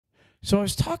So I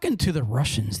was talking to the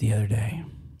Russians the other day.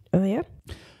 Oh, yeah?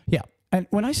 Yeah. And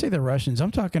when I say the Russians,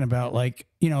 I'm talking about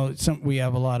we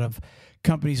have a lot of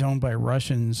companies owned by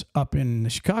Russians up in the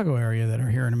Chicago area that are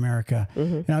here in America.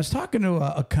 Mm-hmm. And I was talking to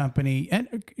a company,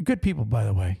 and good people, by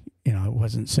the way. I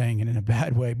wasn't saying it in a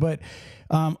bad way, but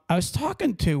I was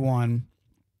talking to one,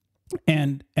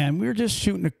 and we were just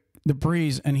shooting the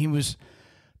breeze, and he was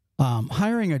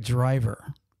hiring a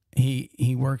driver.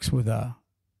 He works with a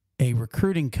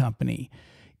recruiting company,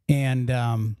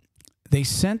 and they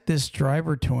sent this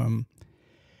driver to him,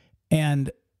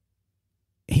 and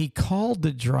he called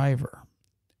the driver.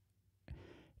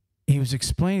 He was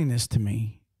explaining this to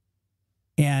me,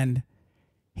 and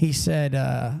he said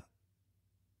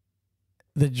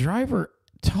the driver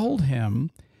told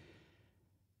him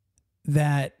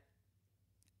that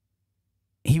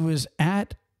he was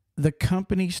at the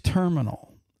company's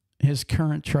terminal, his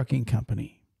current trucking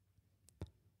company,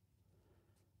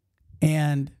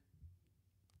 and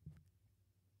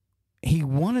he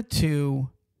wanted to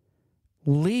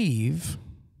leave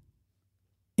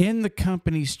in the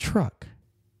company's truck.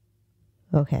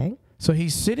 Okay. So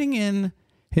he's sitting in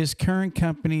his current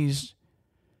company's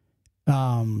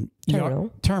terminal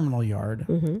yard.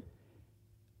 Mm-hmm.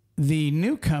 The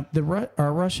new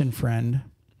our Russian friend,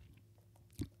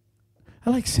 I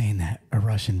like saying that, a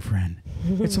Russian friend.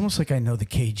 It's almost like I know the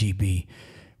KGB,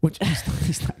 which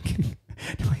he's not kidding.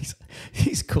 No,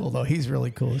 he's cool, though. He's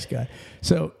really cool, this guy.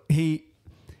 So he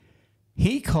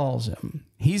calls him.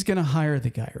 He's going to hire the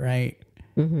guy, right?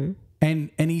 Mm-hmm.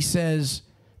 And he says,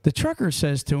 the trucker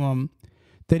says to him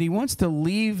that he wants to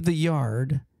leave the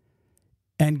yard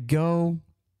and go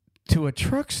to a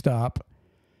truck stop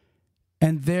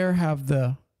and there have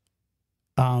the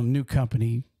new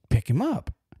company pick him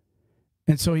up.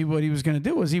 And so what he was going to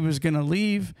do was he was going to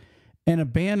leave and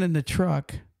abandon the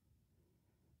truck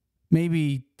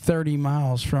maybe 30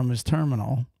 miles from his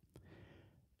terminal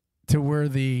to where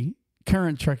the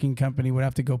current trucking company would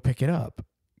have to go pick it up,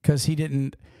 because he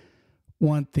didn't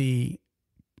want the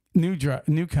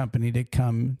new company to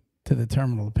come to the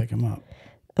terminal to pick him up.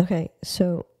 Okay,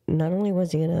 so not only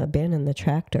was he going to abandon the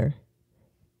tractor,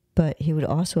 but he would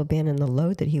also abandon the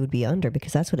load that he would be under,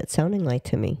 because that's what it's sounding like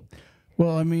to me.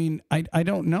 Well, I mean, I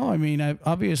don't know. I mean,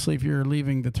 obviously, if you're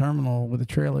leaving the terminal with a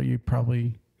trailer, you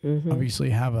probably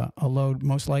obviously have a load,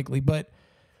 most likely. But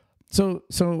so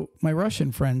my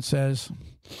Russian friend says,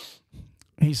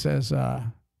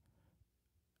 I'm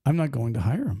not going to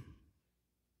hire him.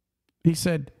 He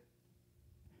said,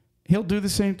 he'll do the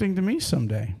same thing to me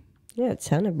someday. Yeah, it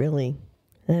sounded really,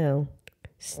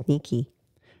 sneaky.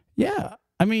 Yeah.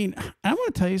 I mean, I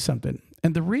want to tell you something.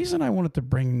 And the reason I wanted to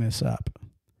bring this up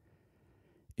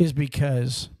is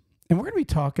because, and we're going to be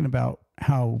talking about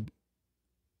how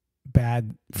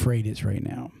bad freight is right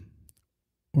now.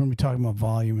 We're going to be talking about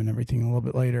volume and everything a little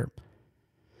bit later.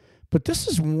 But this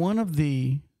is one of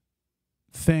the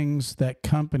things that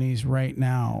companies right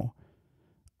now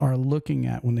are looking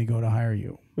at when they go to hire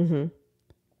you. Mm-hmm.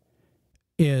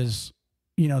 Is,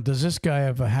 does this guy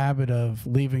have a habit of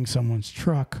leaving someone's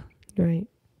truck right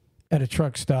at a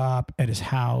truck stop, at his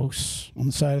house, on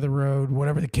the side of the road,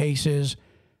 whatever the case is?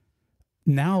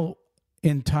 Now,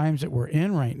 in times that we're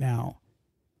in right now,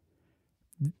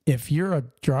 if you're a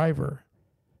driver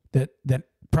that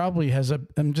probably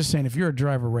I'm just saying, if you're a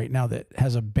driver right now that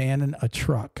has abandoned a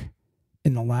truck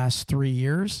in the last 3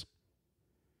 years,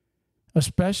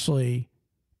 especially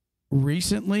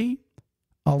recently,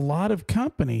 a lot of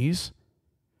companies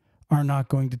are not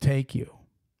going to take you.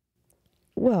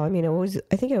 Well, I mean,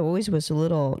 I think it always was a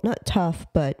little, not tough,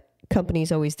 but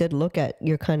companies always did look at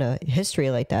your kind of history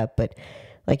like that. But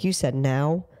like you said,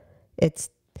 now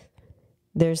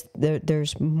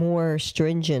there's more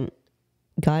stringent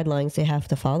guidelines they have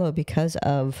to follow because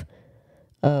of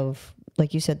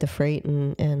like you said, the freight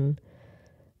and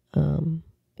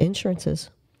insurances.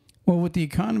 Well, with the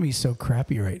economy so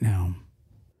crappy right now,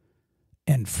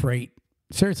 and freight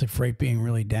being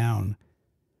really down,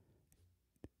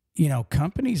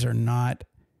 companies are not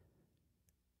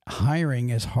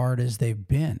hiring as hard as they've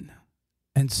been.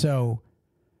 And so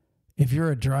if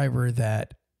you're a driver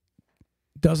that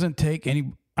doesn't take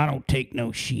I don't take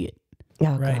no shit.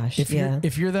 Oh, right? Gosh,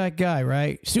 If you're that guy,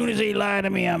 right? As soon as they lie to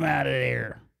me, I'm out of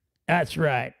there. That's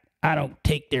right. I don't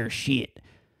take their shit.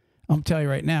 I'm telling you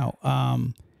right now, I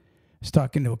was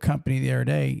talking to a company the other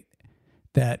day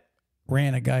that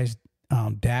ran a guy's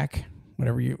DAC,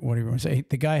 whatever you want to say.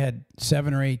 The guy had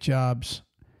 7 or 8 jobs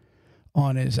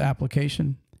on his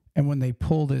application, and when they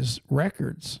pulled his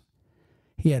records,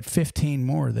 he had 15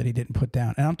 more that he didn't put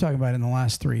down. And I'm talking about in the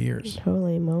last 3 years.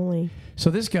 Holy moly. So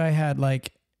this guy had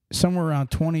somewhere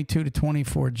around 22 to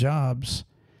 24 jobs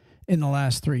in the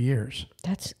last 3 years.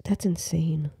 That's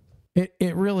insane.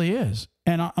 It really is.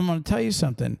 And I'm going to tell you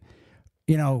something.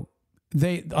 You know,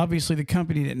 they obviously the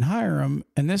company didn't hire him,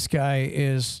 and this guy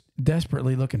is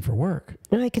desperately looking for work.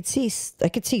 And I could see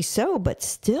so, but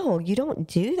still, you don't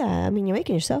do that. I mean, you're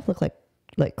making yourself look like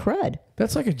crud.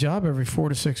 That's like a job every 4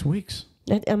 to 6 weeks.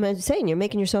 I'm saying you're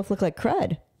making yourself look like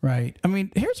crud. Right. I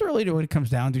mean, here's really what it comes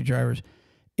down to, drivers.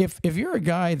 If you're a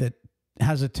guy that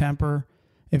has a temper,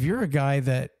 if you're a guy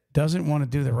that doesn't want to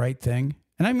do the right thing,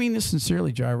 and I mean this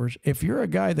sincerely, drivers, if you're a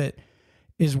guy that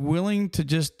is willing to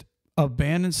just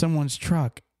abandon someone's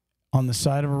truck on the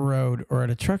side of a road or at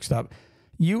a truck stop,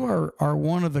 you are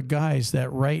one of the guys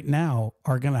that right now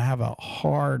are going to have a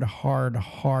hard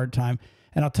time.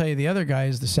 And I'll tell you, the other guy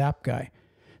is the SAP guy,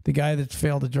 the guy that's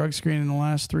failed the drug screen in the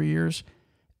last 3 years.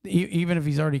 Even if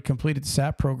he's already completed the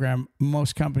SAP program,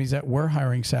 most companies that were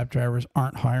hiring SAP drivers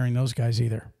aren't hiring those guys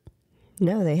either.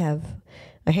 No, they have.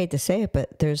 I hate to say it,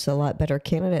 but there's a lot better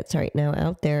candidates right now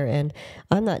out there. And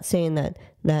I'm not saying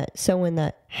that someone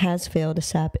that has failed a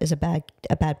SAP is a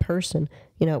bad person.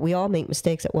 You know, we all make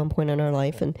mistakes at one point in our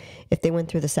life. And if they went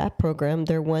through the SAP program,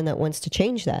 they're one that wants to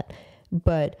change that.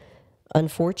 But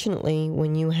unfortunately,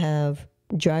 when you have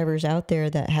drivers out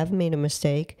there that have made a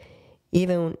mistake,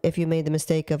 even if you made the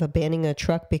mistake of abandoning a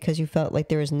truck because you felt like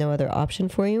there was no other option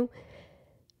for you,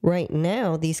 right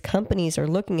now these companies are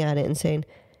looking at it and saying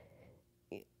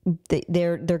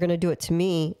they're going to do it to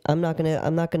me.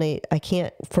 I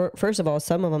can't. First of all,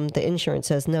 some of them, the insurance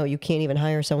says no, you can't even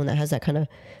hire someone that has that kind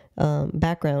of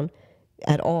background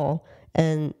at all.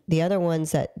 And the other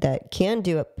ones that can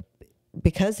do it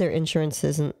because their insurance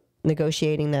isn't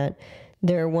negotiating that,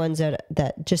 they're ones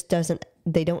that just doesn't.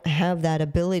 They don't have that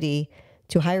ability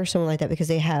to hire someone like that because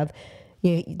they have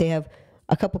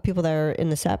a couple people that are in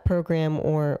the SAP program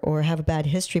or have a bad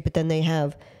history, but then they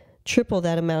have triple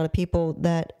that amount of people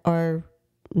that are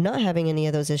not having any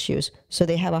of those issues. So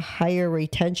they have a higher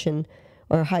retention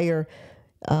or higher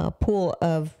pool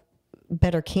of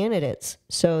better candidates.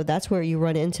 So that's where you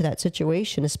run into that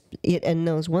situation. And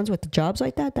those ones with the jobs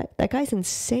like that guy's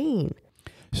insane.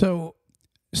 So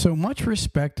much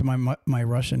respect to my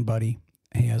Russian buddy.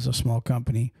 He has a small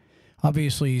company.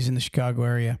 Obviously, he's in the Chicago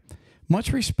area.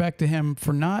 Much respect to him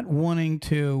for not wanting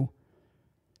to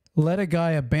let a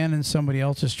guy abandon somebody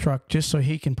else's truck just so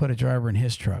he can put a driver in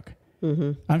his truck.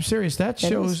 Mm-hmm. I'm serious. That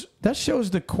shows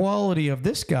the quality of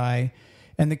this guy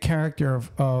and the character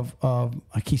of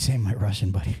I keep saying my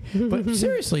Russian buddy, but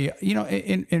seriously, you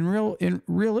know,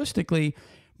 realistically,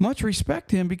 much respect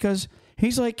to him because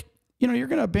he's like, you know, you're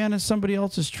going to abandon somebody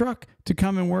else's truck to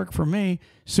come and work for me.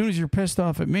 As soon as you're pissed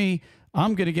off at me,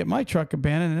 I'm going to get my truck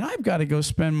abandoned, and I've got to go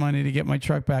spend money to get my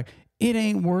truck back. It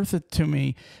ain't worth it to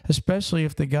me, especially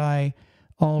if the guy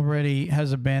already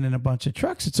has abandoned a bunch of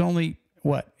trucks. It's only,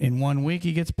 in 1 week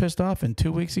he gets pissed off, in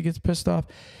 2 weeks he gets pissed off.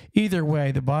 Either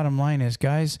way, the bottom line is,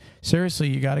 guys, seriously,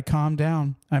 you got to calm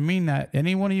down. I mean that.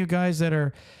 Any one of you guys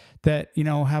that you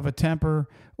know, have a temper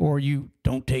or you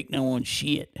don't take no one's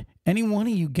shit, any one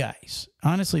of you guys,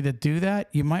 honestly, that do that,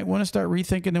 you might want to start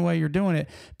rethinking the way you're doing it,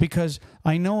 because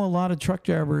I know a lot of truck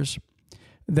drivers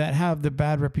that have the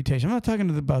bad reputation. I'm not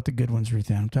talking about the good ones,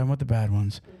 Ruthann. I'm talking about the bad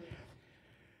ones.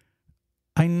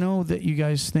 I know that you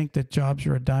guys think that jobs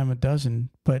are a dime a dozen,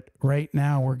 but right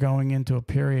now we're going into a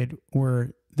period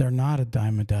where they're not a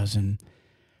dime a dozen.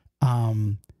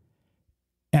 And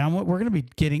we're going to be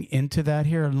getting into that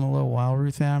here in a little while,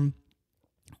 Ruthann.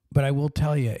 But I will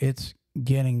tell you, it's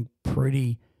getting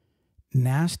pretty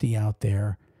nasty out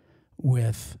there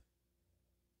with,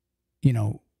 you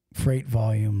know, freight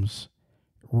volumes,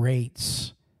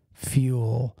 rates,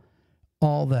 fuel,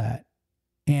 all that.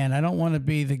 And I don't want to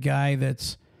be the guy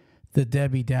that's the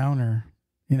Debbie Downer,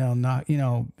 you know, not, you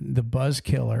know, the buzz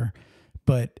killer.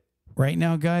 But right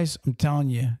now, guys, I'm telling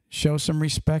you, show some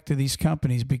respect to these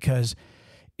companies because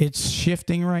it's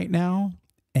shifting right now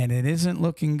and it isn't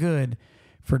looking good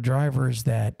for drivers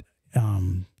that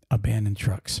abandon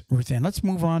trucks. Ruthann, let's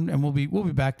move on, and we'll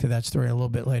be back to that story a little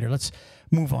bit later. Let's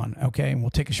move on, okay? And we'll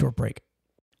take a short break.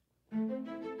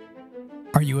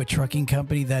 Are you a trucking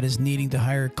company that is needing to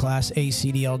hire Class A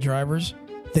CDL drivers?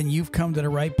 Then you've come to the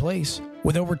right place.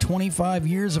 With over 25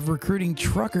 years of recruiting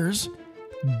truckers,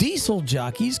 Diesel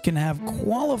Jockeys can have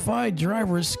qualified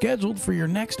drivers scheduled for your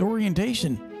next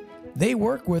orientation. They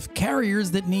work with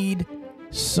carriers that need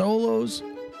solos,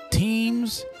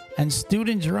 teams, and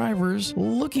student drivers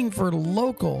looking for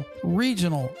local,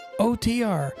 regional,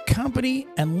 OTR, company,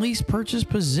 and lease purchase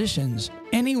positions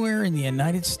anywhere in the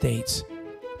United States.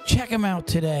 Check them out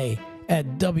today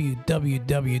at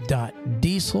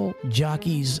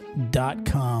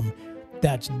www.dieseljockeys.com.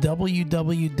 That's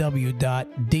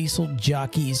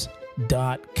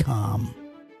www.dieseljockeys.com.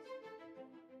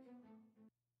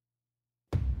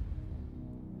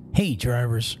 Hey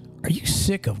drivers, are you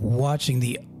sick of watching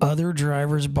the other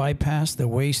drivers bypass the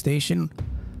weigh station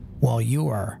while you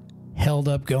are held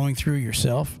up going through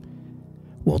yourself?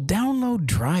 Well, download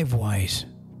Drivewyze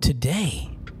today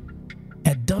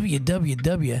at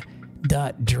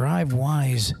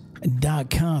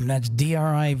www.drivewyze.com. That's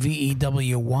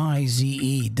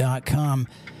DRIVEWYZE.com,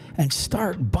 and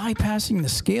start bypassing the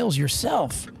scales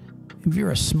yourself. If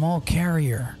you're a small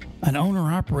carrier, an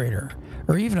owner-operator,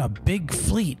 or even a big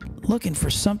fleet looking for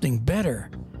something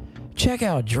better, check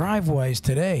out Drivewyze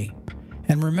today.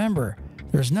 And remember,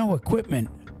 there's no equipment,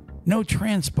 no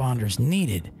transponders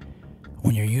needed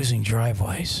when you're using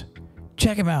Drivewyze.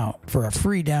 Check them out for a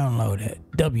free download at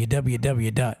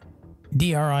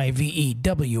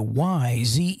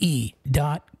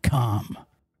www.drivewyze.com.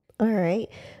 All right.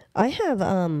 I have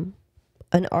an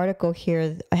article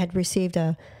here. I had received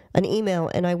an email,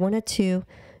 and I wanted to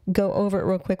go over it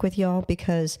real quick with y'all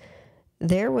because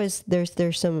there's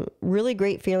some really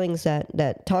great feelings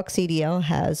that TalkCDL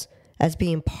has as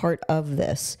being part of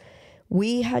this.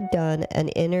 We had done an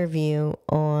interview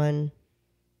on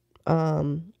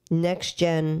Next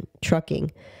Gen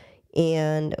Trucking,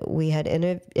 and we had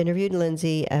interviewed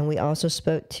Lindsay, and we also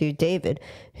spoke to David,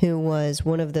 who was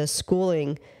one of the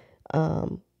schooling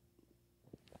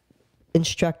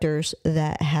instructors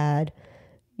that had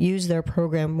used their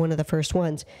program, one of the first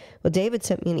ones. Well, David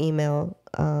sent me an email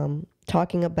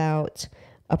talking about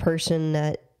a person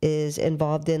that is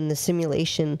involved in the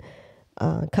simulation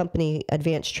company,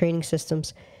 Advanced Training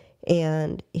Systems,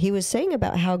 and he was saying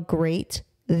about how great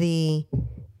the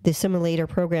simulator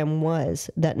program was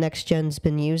that Next Gen's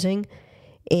been using,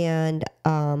 and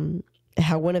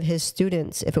how one of his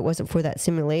students, if it wasn't for that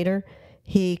simulator,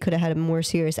 he could have had a more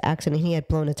serious accident. He had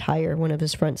blown a tire, one of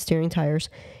his front steering tires,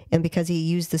 and because he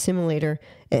used the simulator,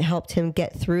 it helped him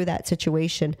get through that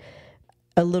situation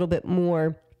a little bit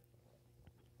more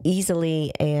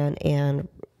easily and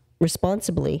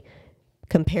responsibly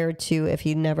compared to if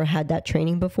you never had that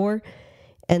training before.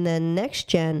 And then Next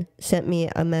Gen sent me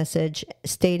a message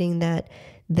stating that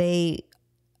they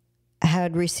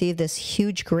had received this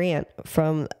huge grant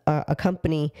from a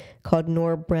company called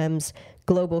Norbrem's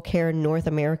Global Care North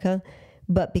America.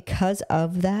 But because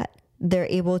of that, they're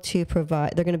going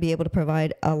to be able to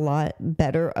provide a lot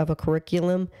better of a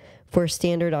curriculum for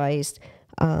standardized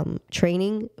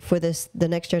training for the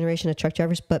next generation of truck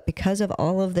drivers. But because of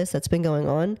all of this that's been going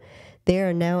on, they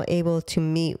are now able to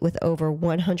meet with over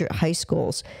 100 high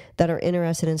schools that are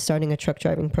interested in starting a truck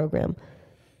driving program.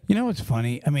 You know what's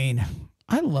funny? I mean,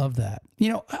 I love that. You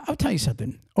know, I'll tell you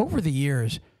something. Over the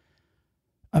years,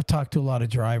 I've talked to a lot of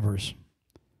drivers,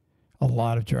 and a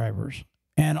lot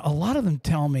of them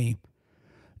tell me,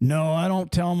 no, I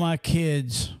don't tell my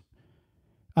kids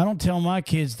to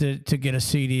get a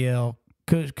CDL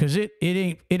because it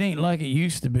ain't like it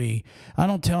used to be. I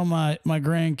don't tell my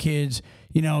grandkids,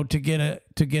 you know, to get a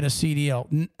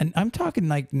CDL. And I'm talking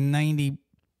like probably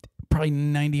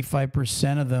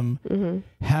 95% of them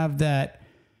have that,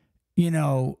 you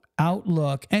know,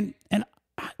 outlook. And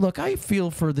look, I feel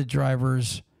for the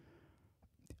drivers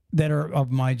that are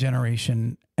of my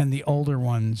generation and the older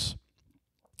ones,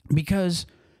 because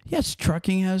yes,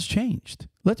 trucking has changed.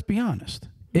 Let's be honest.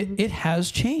 It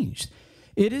has changed.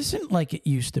 It isn't like it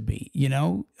used to be, you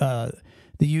know. The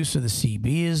use of the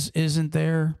CB isn't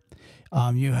there.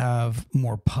 You have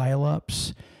more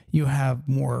pileups. You have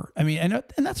more. I mean, and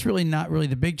that's really not really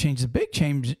the big change. The big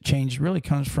change really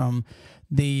comes from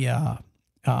the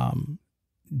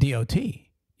DOT.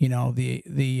 You know, the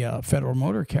Federal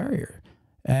Motor Carrier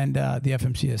and the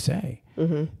FMCSA.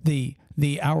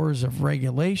 The hours of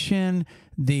regulation,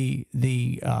 the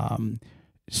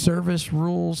service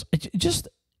rules, just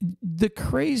the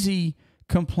crazy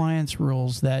compliance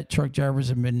rules that truck drivers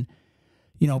have been,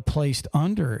 you know, placed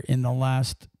under in the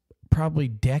last probably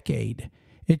decade.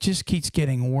 It just keeps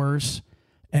getting worse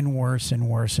and worse and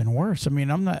worse and worse. I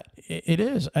mean, it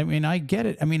is. I mean, I get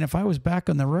it. I mean, if I was back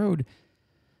on the road,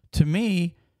 to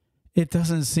me, it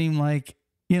doesn't seem like,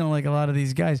 you know, like a lot of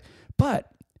these guys.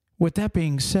 But with that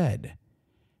being said,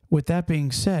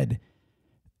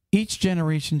 each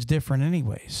generation's different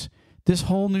anyways. This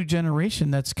whole new generation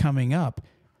that's coming up,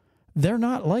 they're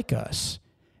not like us.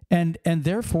 And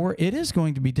therefore it is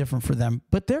going to be different for them.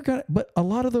 But but a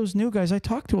lot of those new guys, I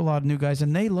talk to a lot of new guys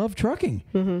and they love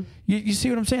trucking. You see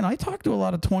what I'm saying? I talk to a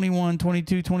lot of 21,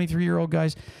 22, 23-year-old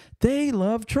guys. They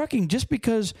love trucking just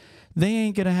because they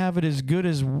ain't going to have it as good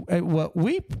as what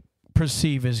we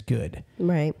perceive as good.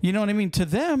 Right. You know what I mean? To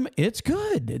them, it's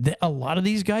good. A lot of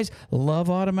these guys love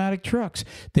automatic trucks.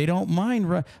 They don't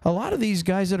mind. A lot of these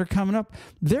guys that are coming up,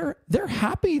 they're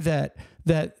happy that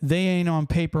they ain't on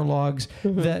paper logs,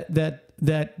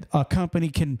 that a company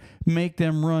can make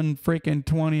them run freaking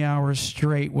 20 hours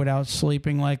straight without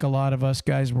sleeping like a lot of us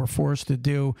guys were forced to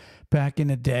do back in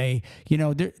the day. You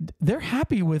know, they're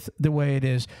happy with the way it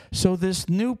is. So this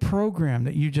new program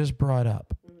that you just brought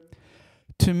up,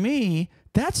 to me,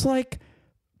 that's like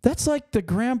the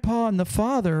grandpa and the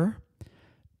father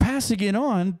passing it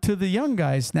on to the young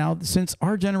guys. Now, since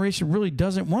our generation really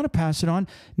doesn't want to pass it on,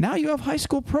 now you have high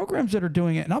school programs that are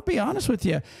doing it. And I'll be honest with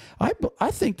you,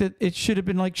 I think that it should have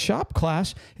been like shop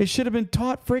class. It should have been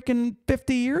taught freaking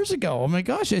 50 years ago. Oh my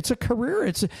gosh, it's a career.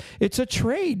 It's a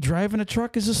trade. Driving a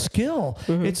truck is a skill.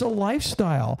 It's a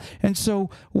lifestyle. And so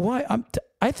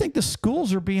I think the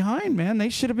schools are behind, man. They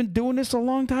should have been doing this a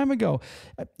long time ago.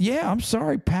 Yeah, I'm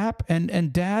sorry, Pap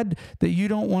and Dad, that you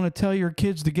don't want to tell your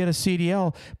kids to get a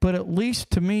CDL, but at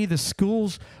least to me, the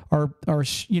schools are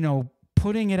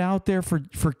putting it out there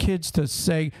for kids to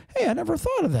say, hey, I never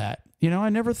thought of that. I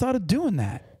never thought of doing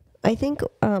that. I think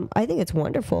it's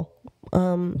wonderful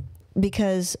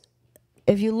because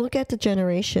if you look at the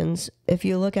generations, if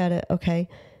you look at it, okay,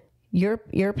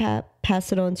 your Pap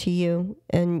passed it on to you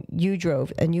and you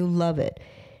drove and you love it.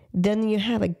 Then you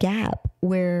have a gap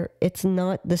where it's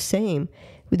not the same.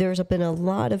 There's been a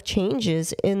lot of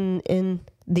changes in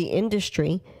the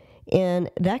industry, and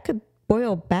that could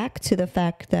boil back to the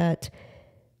fact that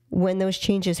when those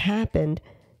changes happened,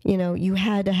 you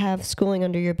had to have schooling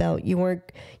under your belt. You weren't,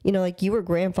 like you were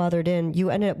grandfathered in. You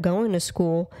ended up going to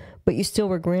school, but you still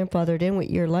were grandfathered in with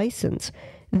your license.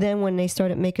 Then when they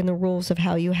started making the rules of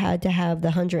how you had to have the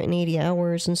 180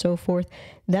 hours and so forth,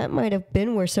 that might have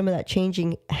been where some of that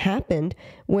changing happened,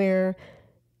 where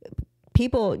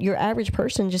people, your average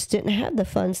person, just didn't have the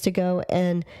funds to go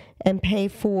and pay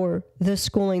for the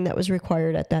schooling that was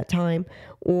required at that time,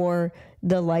 or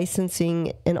the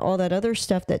licensing and all that other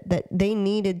stuff that they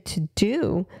needed to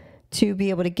do to be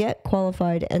able to get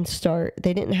qualified and start.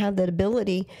 They didn't have that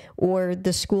ability, or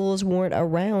the schools weren't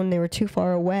around. They were too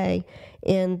far away.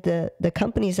 And the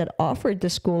companies that offered the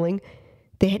schooling,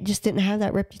 they just didn't have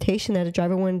that reputation that a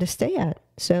driver wanted to stay at.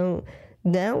 So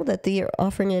now that they are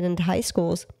offering it into high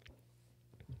schools,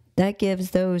 that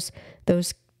gives those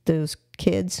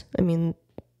kids, I mean,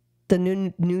 the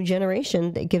new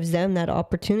generation, that gives them that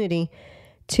opportunity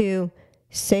to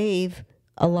save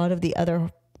a lot of the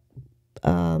other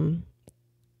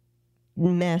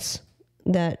mess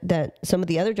that some of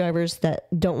the other drivers that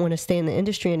don't want to stay in the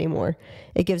industry anymore.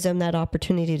 It gives them that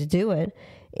opportunity to do it.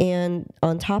 And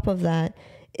on top of that,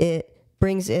 it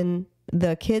brings in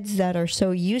the kids that are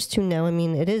so used to now. I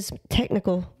mean, it is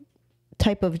technical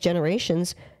type of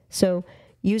generations. So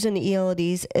using the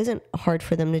ELDs isn't hard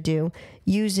for them to do.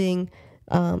 Using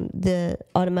the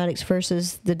automatics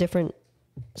versus the different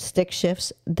stick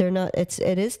shifts,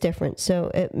 it is different. So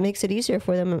it makes it easier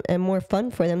for them and more fun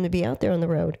for them to be out there on the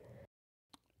road.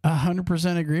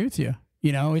 100% agree with you.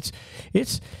 It's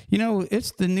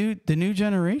the new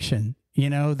generation.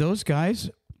 Those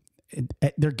guys,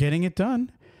 they're getting it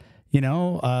done. A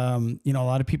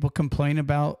lot of people complain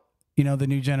about the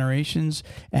new generations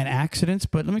and accidents,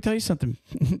 but let me tell you something.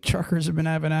 Truckers have been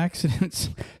having accidents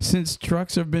since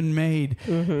trucks have been made.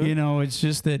 It's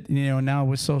just that, now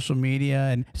with social media,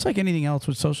 and it's like anything else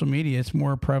with social media, it's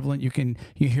more prevalent. You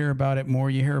hear about it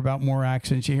more. You hear about more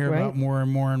accidents. You hear about more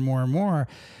and more and more and more.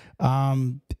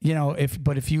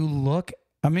 If you look,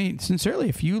 I mean, sincerely,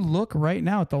 if you look right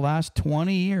now at the last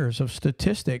 20 years of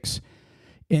statistics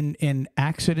in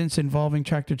accidents involving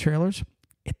tractor trailers,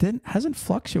 it hasn't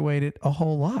fluctuated a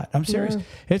whole lot. I'm serious. Yeah.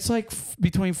 It's like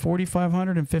between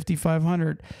 4,500 and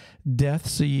 5,500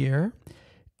 deaths a year.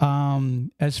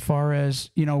 As far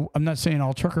as, I'm not saying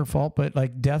all trucker fault, but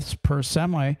like deaths per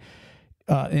semi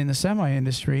in the semi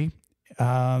industry.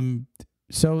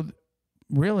 So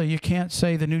really, you can't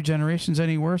say the new generation's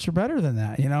any worse or better than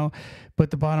that,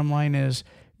 But the bottom line is,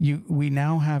 we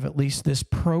now have at least this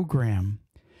program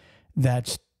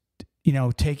that's,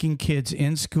 taking kids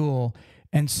in school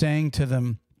and saying to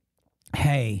them,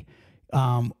 hey,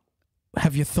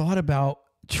 have you thought about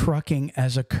trucking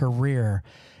as a career?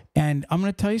 And I'm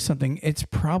going to tell you something. It's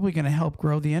probably going to help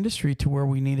grow the industry to where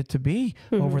we need it to be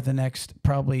over the next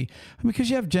because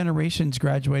you have generations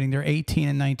graduating. They're 18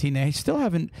 and 19. They still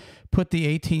haven't put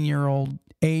the 18-year-old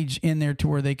age in there to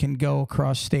where they can go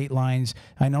across state lines.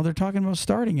 I know they're talking about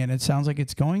starting it. It sounds like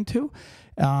it's going to.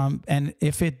 And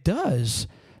if it does,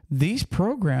 these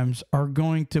programs they're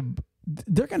going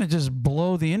to just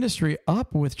blow the industry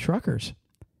up with truckers.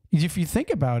 If you think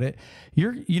about it,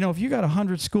 if you got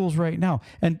 100 schools right now,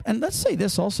 and let's say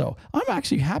this also, I'm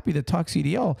actually happy that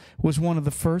TalkCDL was one of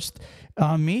the first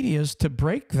medias to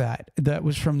break that. That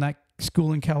was from that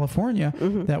school in California.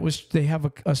 They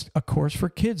have a course for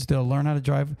kids to learn how to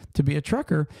drive, to be a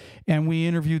trucker. And we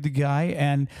interviewed the guy,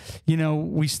 and,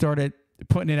 we started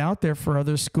putting it out there for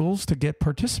other schools to get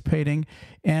participating.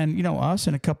 And, us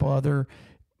and a couple other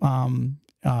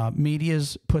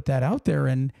medias put that out there,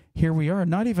 and here we are,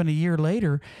 not even a year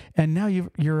later, and now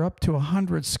you're up to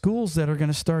 100 schools that are going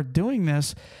to start doing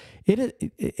this.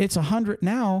 It's 100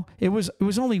 now. It was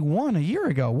only one a year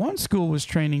ago. One school was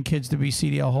training kids to be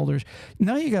CDL holders.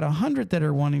 Now you got 100 that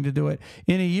are wanting to do it.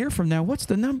 In a year from now, what's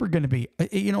the number going to be?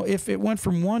 If it went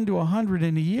from 1 to 100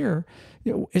 in a year,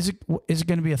 is it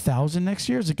going to be 1,000 next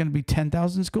year? Is it going to be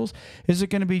 10,000 schools? Is it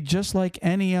going to be just like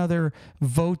any other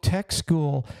VOTEC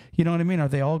school? You know what I mean? Are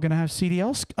they all going to have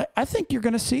CDLs? I think you're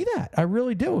going to see that. I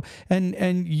really do.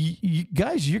 And you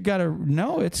guys, you got to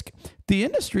know the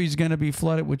industry is going to be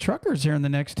flooded with truckers here in the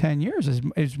next 10 years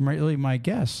is really my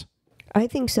guess. I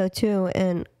think so too.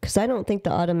 And because I don't think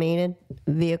the automated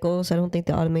vehicles, I don't think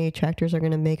the automated tractors are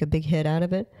going to make a big hit out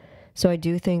of it. So I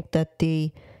do think that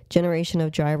the generation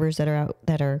of drivers that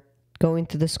are going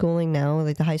through the schooling now,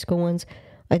 like the high school ones,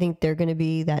 I think they're going to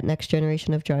be that next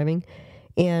generation of driving.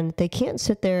 And they can't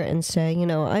sit there and say,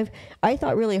 I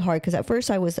thought really hard, because at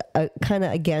first I was kind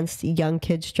of against young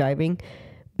kids driving.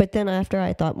 But then after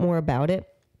I thought more about it,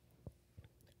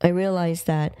 I realized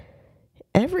that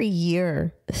every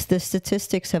year the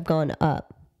statistics have gone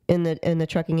up in the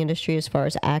trucking industry as far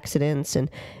as accidents and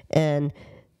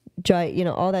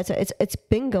all that stuff. It's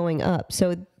been going up.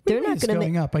 So they're not going to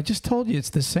going up. I just told you it's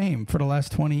the same for the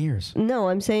last 20 years. No,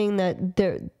 I'm saying that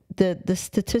the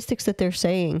statistics that they're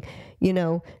saying,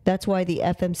 that's why the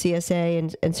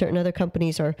FMCSA and certain other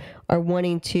companies are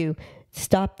wanting to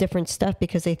stop different stuff,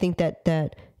 because they think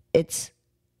that it's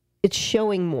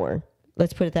showing more.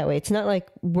 Let's put it that way. It's not like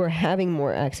we're having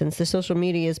more accidents. The social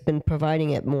media has been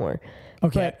providing it more.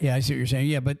 Okay. Yeah, I see what you're saying.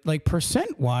 Yeah, but like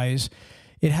percent-wise,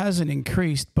 it hasn't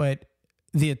increased, but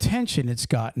the attention it's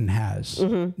gotten has.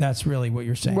 Mm-hmm. That's really what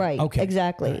you're saying. Right. Okay.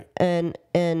 Exactly. Right. And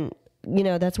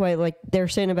that's why, like they're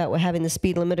saying about having the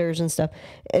speed limiters and stuff.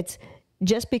 It's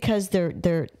just because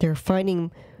they're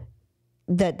finding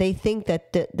that they think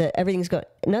that everything's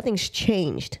nothing's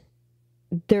changed.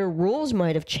 Their rules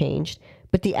might have changed,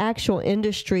 but the actual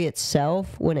industry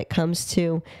itself, when it comes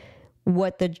to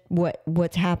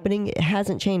what's happening, it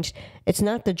hasn't changed. It's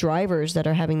not the drivers that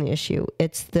are having the issue.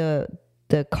 It's the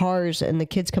cars and the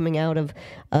kids coming out of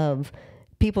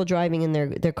people driving in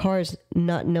their cars,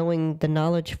 not knowing the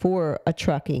knowledge for a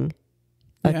trucking.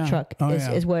 Truck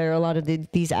is where a lot of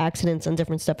these accidents and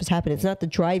different stuff is happening. It's not the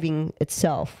driving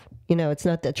itself. It's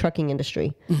not the trucking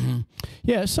industry. Mm-hmm.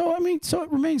 Yeah. So, so it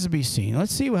remains to be seen.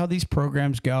 Let's see how these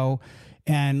programs go,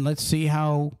 and let's see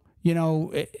how,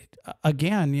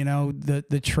 again,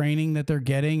 the training that they're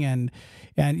getting, and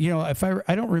if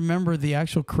I don't remember the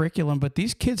actual curriculum, but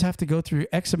these kids have to go through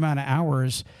X amount of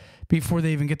hours before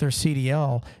they even get their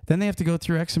CDL. Then they have to go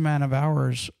through X amount of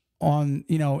hours on,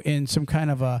 in some kind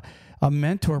of a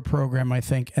mentor program, I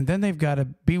think. And then they've got to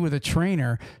be with a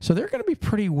trainer. So they're going to be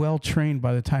pretty well trained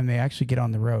by the time they actually get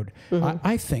on the road. Mm-hmm.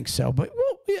 I think so. But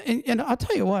and I'll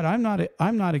tell you what, I'm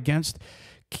not against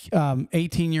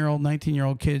 18-year-old,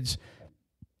 19-year-old kids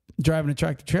driving a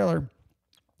tractor trailer.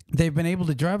 They've been able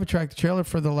to drive a tractor trailer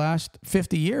for the last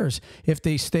 50 years if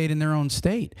they stayed in their own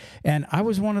state. And I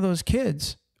was one of those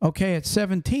kids. Okay, at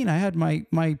 17, I had my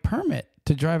permit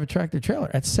to drive a tractor trailer.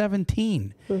 At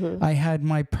 17, mm-hmm. I had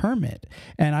my permit,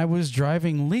 and I was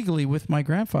driving legally with my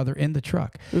grandfather in the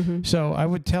truck. Mm-hmm. So I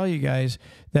would tell you guys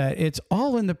that a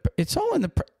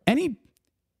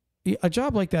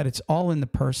job like that, it's all in the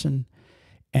person,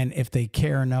 and if they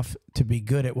care enough to be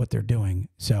good at what they're doing.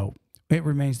 So it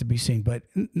remains to be seen, but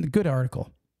good article.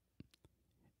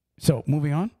 So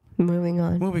moving on,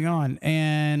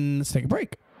 and let's take a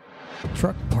break.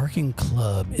 Truck Parking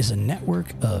Club is a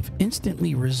network of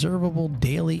instantly reservable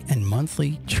daily and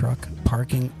monthly truck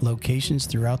parking locations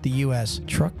throughout the U.S.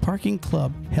 Truck Parking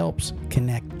Club helps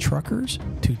connect truckers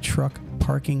to truck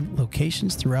parking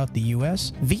locations throughout the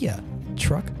U.S. via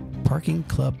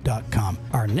truckparkingclub.com.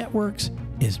 Our networks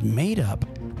is made up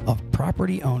of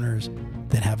property owners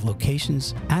that have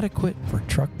locations adequate for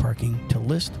truck parking to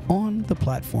list on the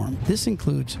platform. This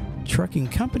includes trucking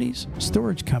companies,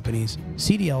 storage companies,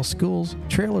 CDL schools,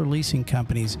 trailer leasing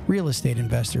companies, real estate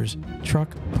investors,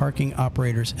 truck parking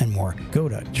operators, and more. Go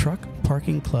to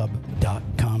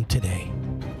truckparkingclub.com today.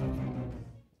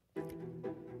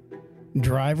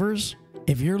 Drivers,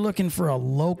 if you're looking for a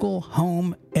local,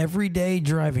 home, everyday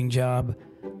driving job,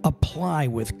 apply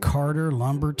with Carter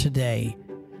Lumber today.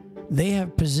 They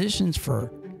have positions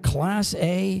for Class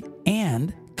A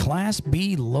and Class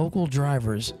B local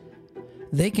drivers.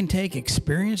 They can take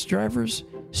experienced drivers,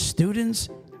 students,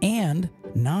 and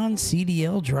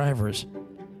non-CDL drivers.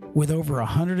 With over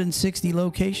 160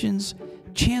 locations,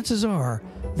 chances are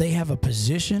they have a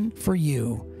position for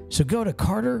you. So go to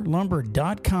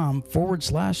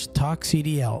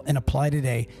carterlumber.com/TalkCDL and apply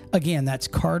today. Again, that's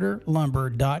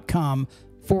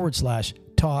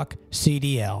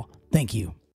carterlumber.com/TalkCDL. Thank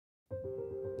you.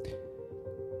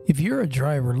 If you're a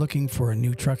driver looking for a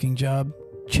new trucking job,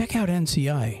 check out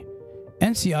NCI.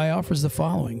 NCI offers the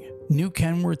following: new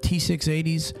Kenworth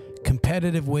T680s,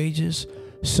 competitive wages,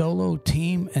 solo,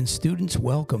 team, and students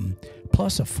welcome,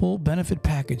 plus a full benefit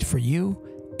package for you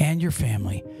and your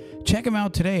family. Check them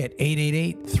out today at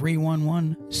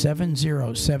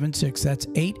 888-311-7076. That's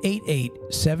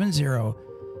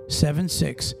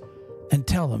 888-7076. And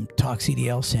tell them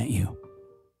TalkCDL sent you.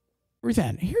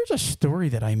 Ruthann, here's a story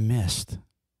that I missed.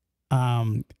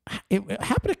 It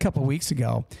happened a couple of weeks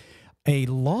ago. A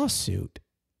lawsuit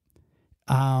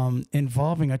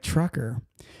involving a trucker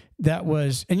that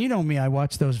was, and you know me, I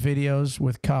watch those videos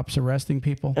with cops arresting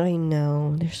people. I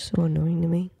know. They're so annoying to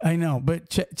me. I know,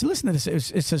 but listen to this.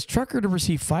 It says trucker to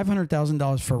receive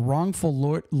 $500,000 for wrongful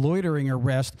loitering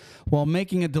arrest while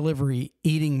making a delivery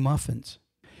eating muffins.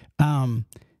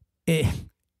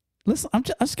 Listen, I'm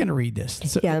just going to read this.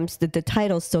 So, yeah, the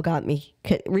title still got me.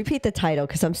 Repeat the title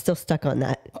because I'm still stuck on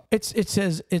that. It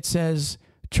says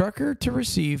trucker to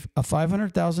receive a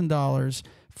 $500,000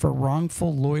 for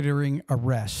wrongful loitering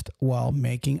arrest while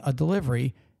making a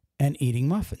delivery and eating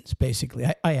muffins. Basically,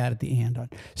 I added the and on.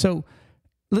 So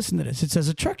listen to this. It says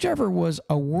a truck driver was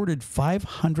awarded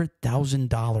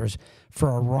 $500,000 for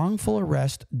a wrongful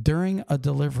arrest during a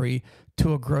delivery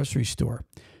to a grocery store.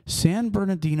 San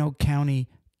Bernardino County,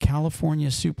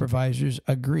 California supervisors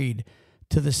agreed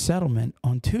to the settlement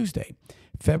on Tuesday,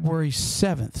 February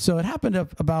 7th. So it happened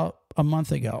about a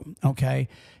month ago, okay?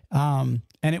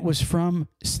 And it was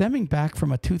stemming back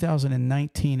from a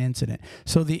 2019 incident.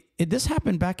 So this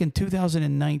happened back in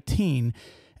 2019,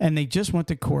 and they just went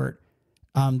to court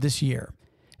this year.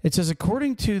 It says,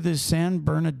 according to the San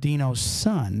Bernardino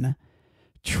Sun,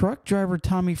 truck driver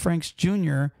Tommy Franks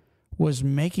Jr. was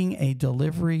making a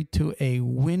delivery to a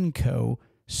Winco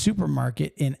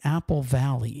supermarket in Apple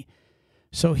Valley.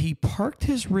 So he parked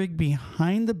his rig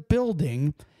behind the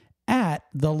building at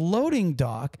the loading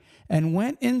dock and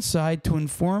went inside to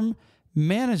inform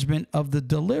management of the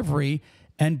delivery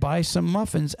and buy some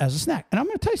muffins as a snack. And I'm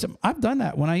going to tell you something. I've done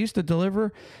that when I used to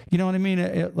deliver. You know what I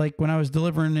mean? Like when I was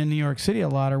delivering in New York City a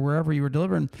lot, or wherever you were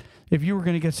delivering, if you were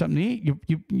going to get something to eat,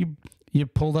 you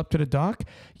pulled up to the dock,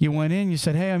 you went in, you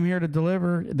said, hey, I'm here to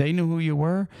deliver. They knew who you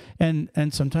were. And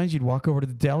sometimes you'd walk over to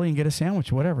the deli and get a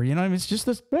sandwich, whatever. You know what I mean? It's just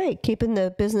this. Right. Keeping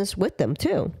the business with them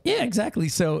too. Yeah, exactly.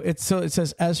 So it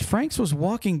says, as Franks was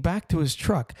walking back to his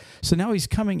truck, so now he's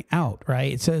coming out,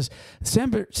 right? It says San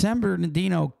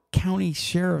Bernardino County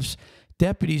Sheriff's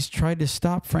deputies tried to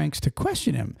stop Franks to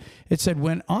question him. It said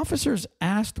when officers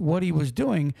asked what he was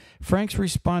doing, Franks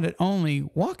responded only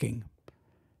walking,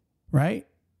 right?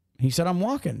 He said, I'm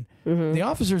walking. Mm-hmm. The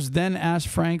officers then asked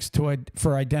Franks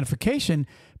for identification,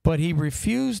 but he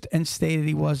refused and stated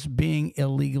he was being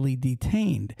illegally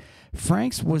detained.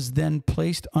 Franks was then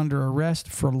placed under arrest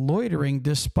for loitering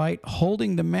despite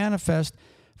holding the manifest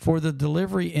for the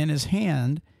delivery in his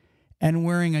hand and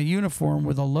wearing a uniform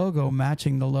with a logo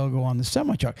matching the logo on the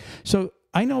semi-truck. So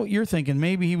I know what you're thinking.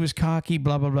 Maybe he was cocky,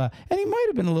 blah, blah, blah. And he might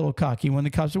have been a little cocky when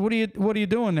the cops said, what are you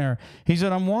doing there? He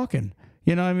said, I'm walking.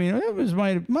 You know what I mean?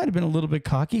 It might have been a little bit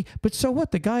cocky, but so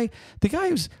what? The guy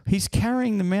he's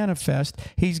carrying the manifest.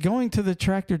 He's going to the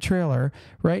tractor trailer,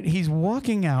 right? He's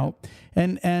walking out,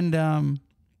 and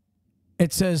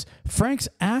it says Franks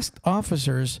asked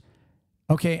officers,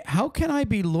 okay, how can I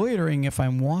be loitering if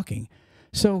I'm walking?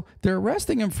 So they're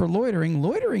arresting him for loitering.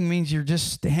 Loitering means you're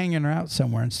just hanging out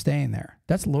somewhere and staying there.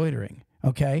 That's loitering.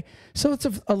 Okay, so it's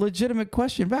a legitimate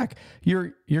question back.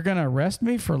 You're going to arrest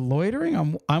me for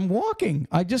loitering? I'm walking.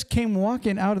 I just came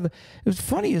walking out of the. It was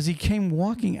funny as he came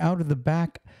walking out of the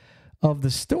back of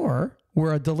the store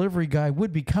where a delivery guy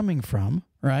would be coming from.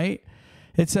 Right?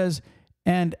 It says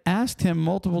and asked him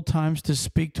multiple times to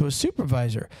speak to a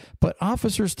supervisor. But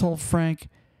officers told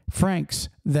Franks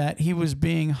that he was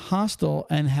being hostile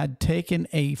and had taken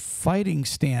a fighting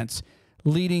stance,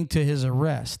 leading to his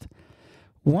arrest.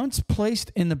 Once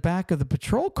placed in the back of the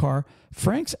patrol car,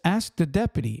 Franks asked the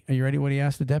deputy, are you ready what he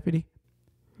asked the deputy?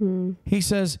 He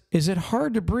says, "Is it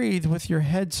hard to breathe with your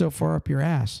head so far up your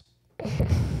ass?"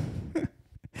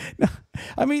 Now,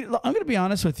 I mean, I'm going to be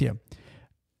honest with you.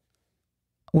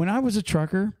 When I was a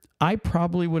trucker, I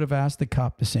probably would have asked the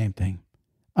cop the same thing.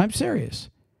 I'm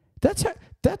serious.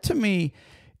 That to me,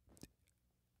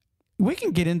 we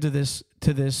can get into this,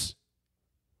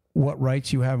 what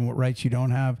rights you have and what rights you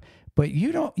don't have, but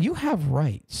you have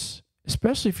rights,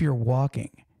 especially if you're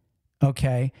walking.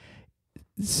 Okay.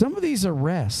 Some of these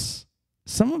arrests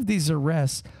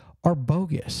are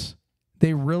bogus.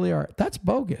 They really are. That's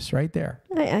bogus right there.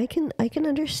 I can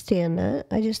understand that.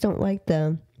 I just don't like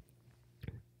the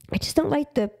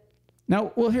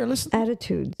Now, well, here, listen.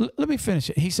 attitude. Let me finish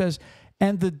it. He says,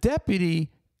 and the deputy,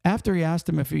 after he asked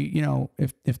him if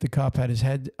if the cop had his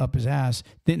head up his ass.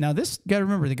 Now, this, got to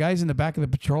remember, the guy's in the back of the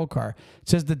patrol car. It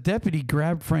says the deputy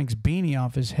grabbed Frank's beanie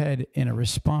off his head in a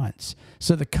response.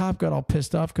 So the cop got all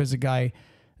pissed off because the guy,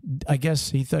 I guess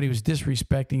he thought he was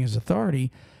disrespecting his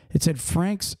authority. It said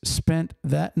Franks spent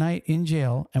that night in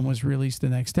jail and was released the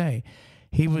next day.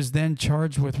 He was then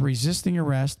charged with resisting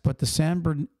arrest, but the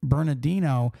San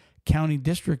Bernardino County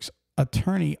District's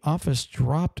attorney office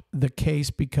dropped the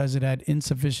case because it had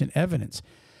insufficient evidence.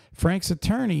 Frank's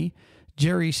attorney,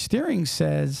 Jerry Steering,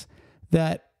 says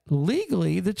that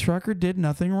legally the trucker did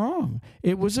nothing wrong.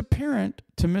 It was apparent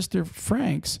to Mr.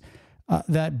 Franks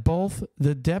that both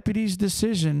the deputy's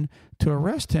decision to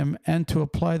arrest him and to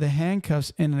apply the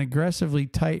handcuffs in an aggressively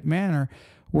tight manner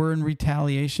were in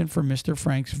retaliation for Mr.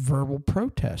 Frank's verbal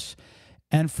protests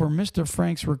and for Mr.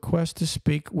 Frank's request to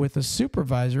speak with a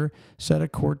supervisor, said a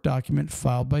court document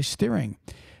filed by Steering.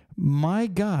 My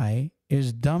guy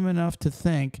is dumb enough to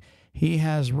think he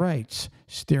has rights,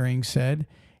 Steering said.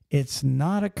 It's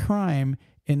not a crime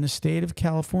in the state of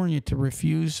California to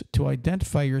refuse to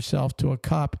identify yourself to a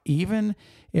cop, even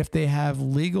if they have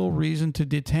legal reason to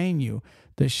detain you.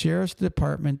 The sheriff's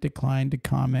department declined to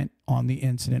comment on the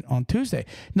incident on Tuesday.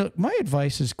 Now, my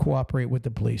advice is cooperate with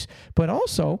the police, but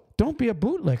also don't be a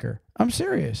bootlicker. I'm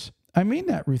serious. I mean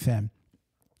that, Ruthann.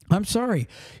 I'm sorry.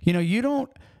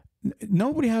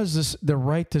 Nobody has the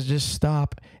right to just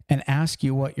stop and ask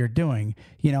you what you're doing.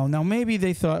 Now maybe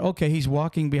they thought, okay, he's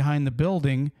walking behind the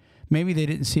building. Maybe they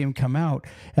didn't see him come out,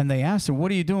 and they asked him,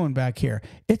 "What are you doing back here?"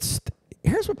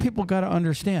 Here's what people got to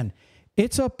understand.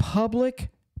 It's a public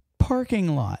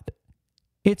parking lot.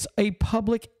 It's a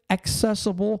public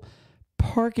accessible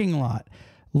parking lot.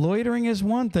 Loitering is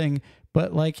one thing,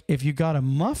 but like if you got a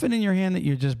muffin in your hand that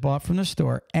you just bought from the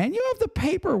store and you have the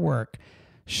paperwork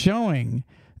showing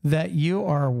that you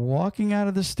are walking out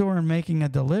of the store and making a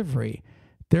delivery,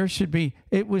 there should be,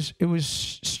 it was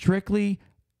strictly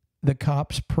the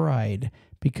cop's pride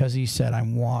because he said,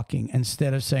 "I'm walking,"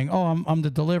 instead of saying, "Oh, I'm the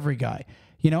delivery guy."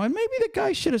 And maybe the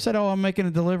guy should have said, "Oh, I'm making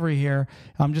a delivery here.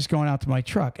 I'm just going out to my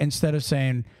truck," instead of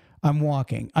saying, "I'm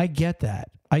walking." I get that.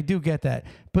 I do get that.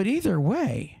 But either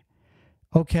way,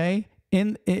 okay,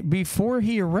 before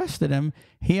he arrested him,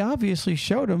 he obviously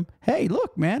showed him, "Hey,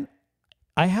 look, man,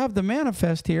 I have the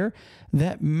manifest here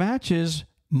that matches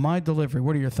my delivery."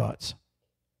 What are your thoughts?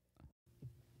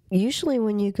 Usually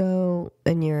when you go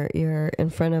and you're in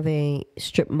front of a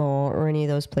strip mall or any of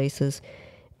those places,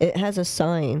 it has a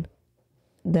sign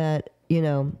that,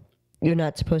 you're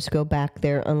not supposed to go back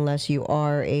there unless you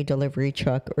are a delivery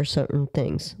truck or certain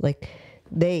things. Like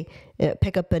they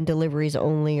pick up and deliveries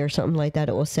only or something like that,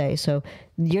 it will say. So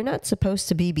you're not supposed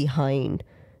to be behind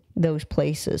those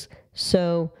places.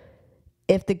 So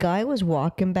if the guy was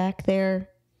walking back there,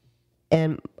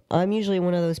 and I'm usually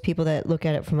one of those people that look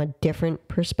at it from a different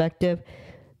perspective.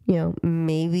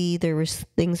 Maybe there was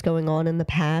things going on in the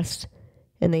past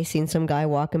and they seen some guy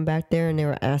walking back there and they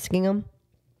were asking him.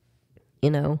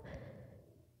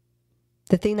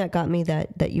 The thing that got me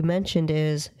that you mentioned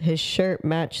is his shirt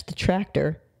matched the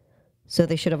tractor. So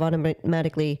they should have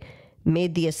automatically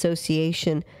made the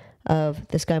association of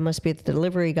this guy must be the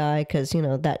delivery guy because,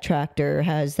 that tractor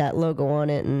has that logo on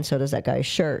it and so does that guy's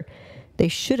shirt. They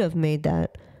should have made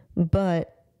that.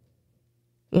 But,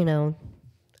 I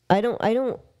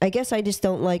guess I just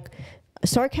don't like,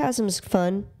 sarcasm's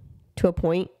fun to a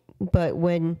point, but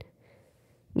when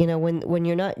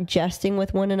you're not jesting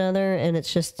with one another and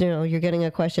it's just, you're getting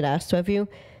a question asked of you,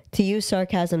 to use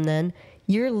sarcasm then,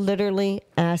 you're literally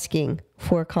asking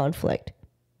for conflict.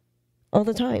 all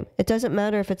the time. It doesn't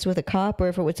matter if it's with a cop or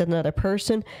if it was another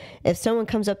person. If someone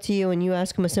comes up to you and you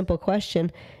ask them a simple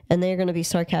question and they're going to be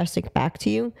sarcastic back to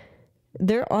you,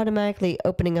 they're automatically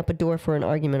opening up a door for an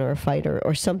argument or a fight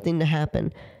or something to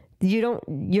happen. You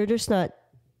don't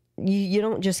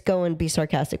just go and be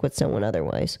sarcastic with someone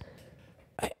otherwise.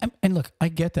 And look, I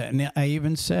get that. And I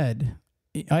even said,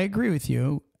 I agree with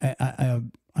you.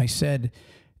 I said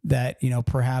that,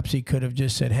 perhaps he could have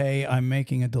just said, hey, I'm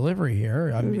making a delivery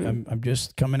here. I'm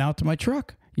just coming out to my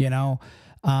truck,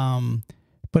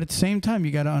 But at the same time,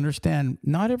 you got to understand,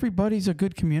 not everybody's a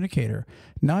good communicator.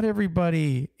 Not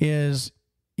everybody is,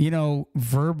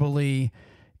 verbally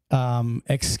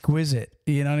exquisite.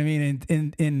 You know what I mean?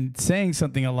 In saying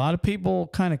something, a lot of people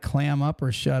kind of clam up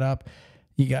or shut up.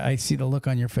 I see the look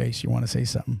on your face. You want to say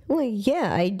something? Well,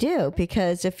 yeah, I do.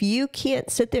 Because if you can't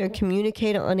sit there and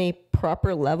communicate on a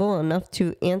proper level enough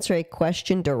to answer a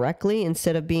question directly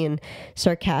instead of being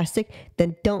sarcastic,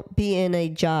 then don't be in a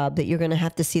job that you're going to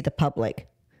have to see the public.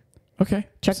 Okay.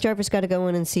 Truck drivers got to go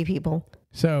in and see people.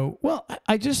 So, well,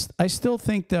 I still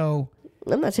think, though.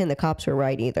 I'm not saying the cops are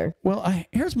right either. Well,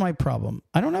 here's my problem.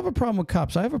 I don't have a problem with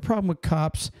cops. I have a problem with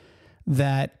cops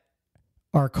that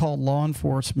are called law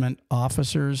enforcement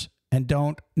officers and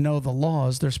don't know the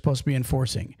laws they're supposed to be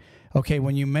enforcing. Okay,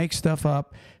 when you make stuff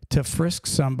up to frisk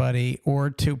somebody or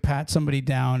to pat somebody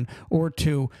down or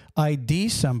to ID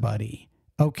somebody,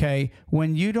 okay,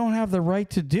 when you don't have the right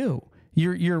to do,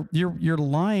 you're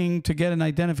lying to get an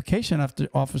identification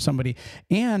off of somebody.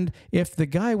 And if the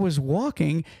guy was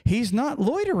walking, he's not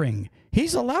loitering.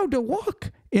 He's allowed to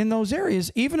walk in those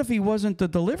areas. Even if he wasn't the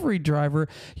delivery driver,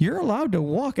 you're allowed to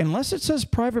walk unless it says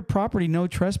private property, no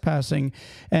trespassing.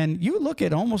 And you look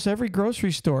at almost every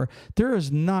grocery store,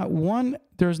 there's nothing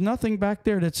back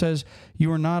there that says you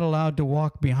are not allowed to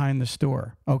walk behind the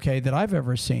store, okay, that I've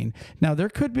ever seen. Now,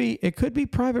 it could be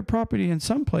private property in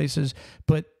some places,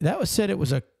 but that was said it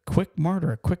was a Quick Mart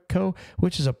or a Quick Co,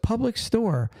 which is a public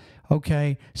store,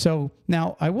 okay? So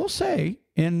now I will say,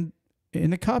 in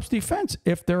the cop's defense,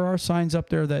 if there are signs up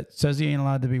there that says he ain't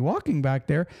allowed to be walking back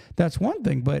there, that's one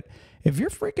thing. But if you're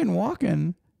freaking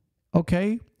walking,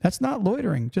 okay, that's not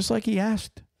loitering, just like he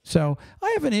asked. So I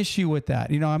have an issue with that.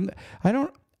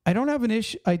 I don't have an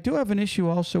issue. I do have an issue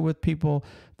also with people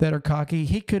that are cocky.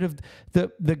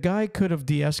 The guy could have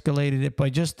de-escalated it by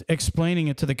just explaining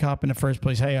it to the cop in the first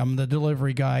place. Hey, I'm the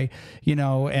delivery guy,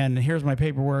 and here's my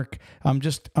paperwork. I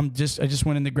just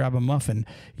went in to grab a muffin.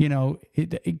 You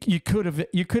could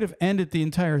have ended the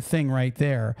entire thing right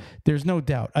there. There's no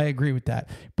doubt. I agree with that.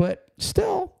 But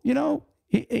still,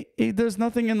 there's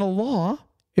nothing in the law.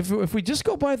 If we just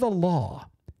go by the law,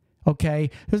 okay,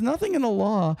 there's nothing in the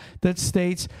law that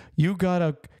states you got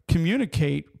to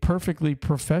communicate perfectly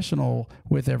professional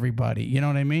with everybody. You know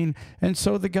what I mean? And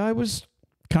so the guy was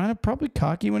kind of probably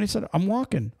cocky when he said, I'm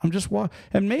walking. I'm just walking.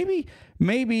 And maybe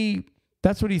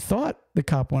that's what he thought the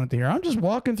cop wanted to hear. I'm just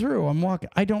walking through. I'm walking.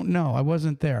 I don't know. I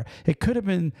wasn't there. It could have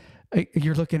been.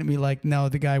 You're looking at me like, no,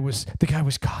 the guy was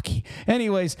cocky.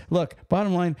 Anyways, look,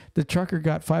 bottom line, the trucker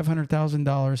got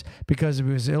 $500,000 because he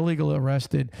was illegally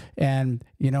arrested. And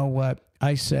you know what?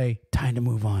 I say, time to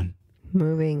move on.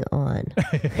 Moving on.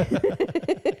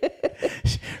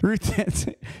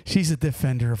 Ruthann, she's a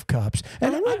defender of cops.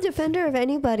 And I'm a defender of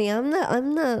anybody. I'm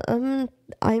the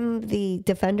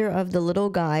defender of the little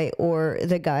guy or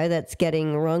the guy that's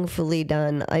getting wrongfully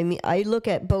done. I mean, I look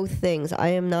at both things. I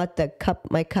am not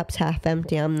my cup's half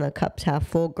empty. I'm the cup's half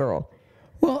full girl.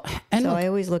 Well, and so look, I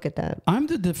always look at that. I'm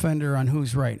the defender on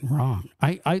who's right and wrong.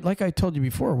 I like I told you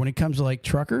before, when it comes to like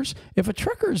truckers, if a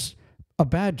trucker's a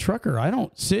bad trucker, I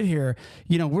don't sit here,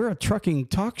 we're a trucking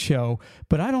talk show,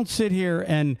 but I don't sit here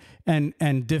and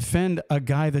defend a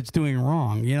guy that's doing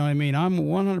wrong. You know what I mean? I'm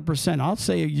 100%. I'll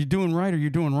say you're doing right or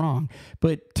you're doing wrong.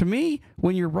 But to me,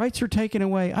 when your rights are taken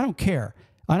away, I don't care.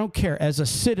 I don't care. As a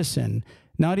citizen,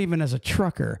 not even as a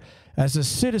trucker, as a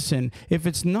citizen, if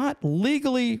it's not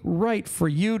legally right for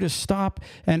you to stop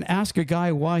and ask a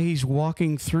guy why he's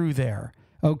walking through there,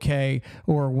 okay,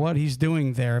 or what he's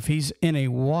doing there, if he's in a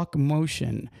walk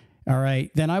motion, all right,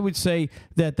 then I would say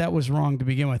that was wrong to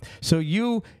begin with. So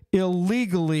you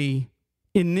illegally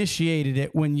initiated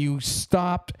it when you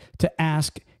stopped to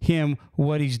ask him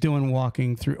what he's doing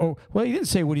walking through. Oh, well, he didn't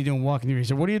say what are you doing walking through. He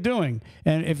said, what are you doing?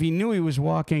 And if he knew he was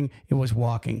walking, it was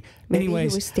walking. Maybe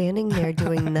Anyways, he was standing there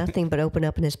doing nothing but open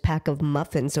up in his pack of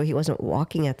muffins, so he wasn't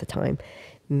walking at the time.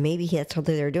 Maybe that's what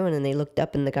they were doing, and they looked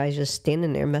up, and the guy's just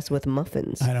standing there messing with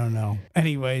muffins. I don't know.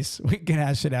 Anyways, we can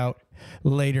hash it out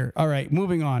later. All right,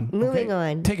 moving on. Moving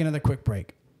on. Take another quick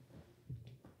break.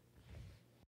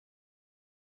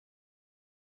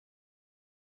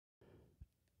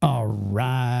 All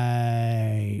right.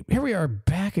 here we are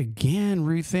back again,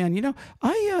 Ruthann. You know,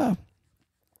 I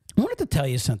wanted to tell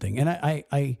you something, and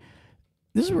I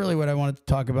this is really what I wanted to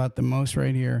talk about the most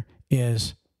right here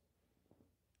is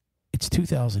it's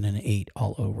 2008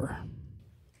 all over.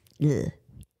 Yeah.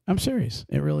 I'm serious.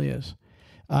 It really is.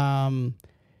 And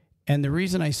the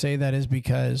reason I say that is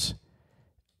because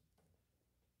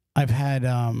I've had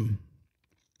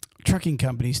trucking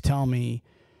companies tell me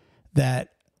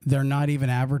that they're not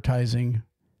even advertising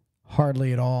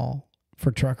hardly at all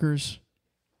for truckers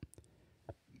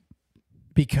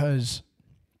because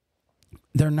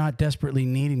they're not desperately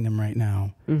needing them right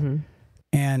now. Mm-hmm.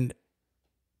 And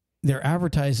their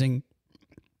advertising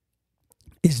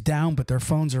is down, but their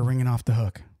phones are ringing off the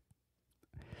hook.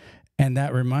 And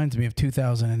that reminds me of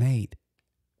 2008.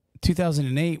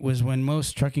 2008 was when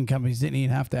most trucking companies didn't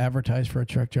even have to advertise for a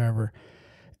truck driver.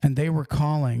 And they were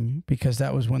calling because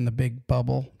that was when the big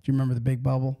bubble, do you remember the big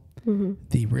bubble? Mm-hmm.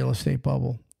 The real estate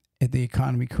bubble. The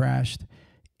economy crashed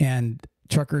and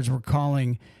truckers were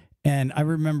calling. And I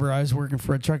remember I was working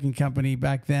for a trucking company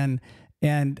back then,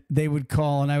 and they would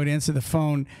call and I would answer the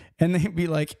phone and they'd be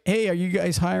like, hey, are you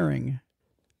guys hiring?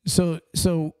 So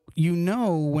you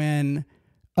know, when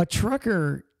a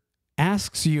trucker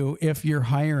asks you if you're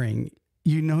hiring,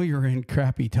 you know you're in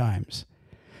crappy times.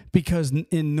 Because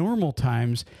in normal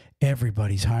times,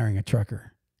 everybody's hiring a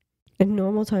trucker. In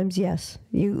normal times, yes.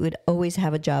 You would always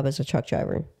have a job as a truck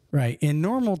driver. Right. In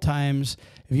normal times,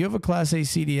 if you have a Class A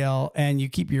CDL and you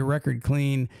keep your record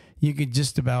clean, you could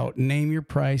just about name your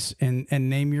price and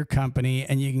name your company,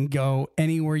 and you can go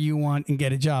anywhere you want and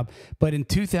get a job. But in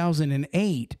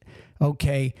 2008,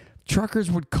 okay, truckers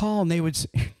would call and they would,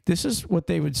 this is what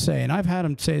they would say. And I've had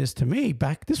them say this to me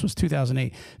back, this was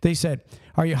 2008. They said,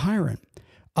 are you hiring?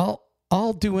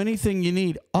 I'll do anything you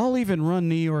need. I'll even run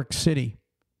New York City.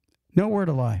 No word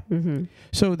to lie. Mm-hmm.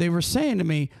 So they were saying to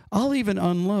me, I'll even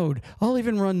unload. I'll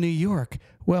even run New York.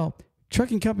 Well,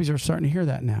 trucking companies are starting to hear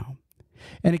that now.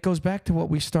 And it goes back to what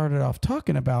we started off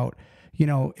talking about. You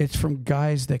know, it's from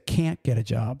guys that can't get a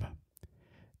job.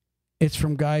 It's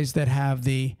from guys that have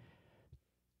the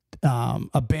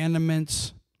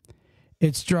abandonments.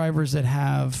 It's drivers that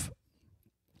have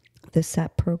The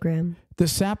SAP program. the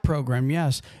SAP program,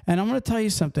 yes. And I'm going to tell you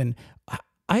something.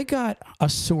 I got a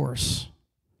source.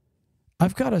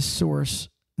 I've got a source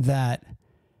that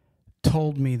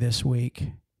told me this week,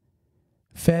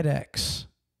 FedEx,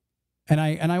 and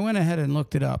I went ahead and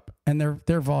looked it up, and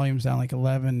their volume's down like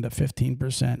 11 to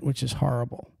 15%, which is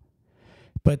horrible.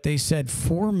 But they said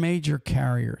four major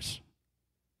carriers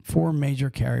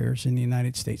in the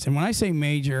United States. And when I say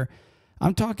major,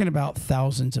 I'm talking about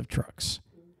thousands of trucks.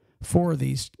 For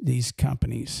these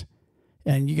companies,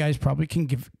 and you guys probably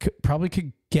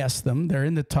could guess them. They're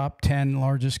in the top 10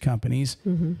 largest companies.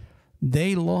 Mm-hmm.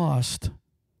 They lost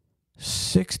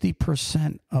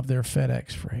 60% of their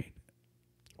FedEx freight.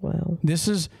 Wow. This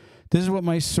is what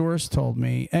my source told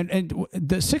me, and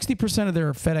the 60% of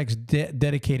their FedEx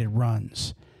dedicated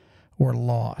runs were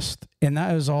lost, and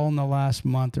that was all in the last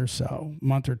month or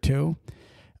two,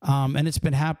 and it's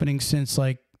been happening since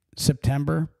like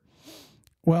September.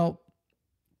 Well,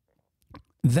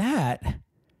 that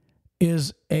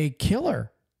is a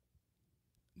killer.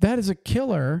 That is a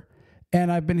killer.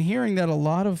 And I've been hearing that a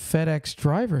lot of FedEx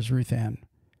drivers, Ruthann,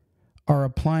 are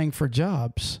applying for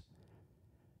jobs.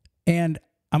 And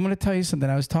I'm going to tell you something.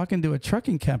 I was talking to a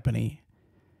trucking company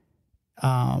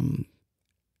a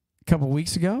couple of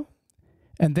weeks ago,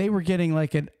 and they were getting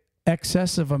like an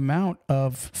excessive amount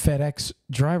of FedEx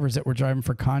drivers that were driving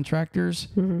for contractors.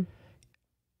 Mm-hmm.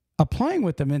 Applying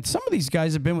with them. And some of these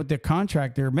guys have been with their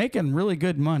contractor making really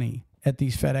good money at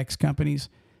these FedEx companies,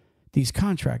 these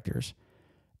contractors.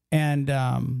 And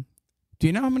do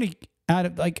you know how many I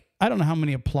don't know how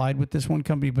many applied with this one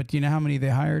company, but do you know how many they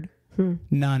hired?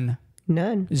 None.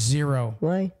 Zero.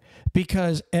 Why?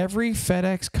 Because every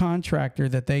FedEx contractor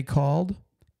that they called,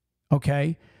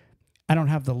 okay, I don't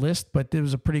have the list, but there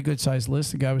was a pretty good sized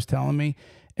list. The guy was telling me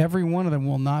every one of them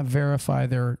will not verify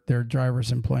their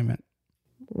driver's employment.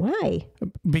 Why?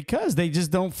 Because they just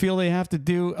don't feel they have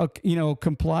to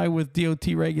comply with DOT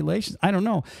regulations. I don't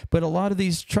know. But a lot of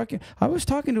these I was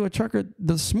talking to a trucker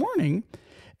this morning,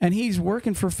 and he's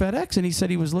working for FedEx, and he said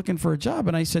he was looking for a job.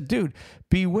 And I said, dude,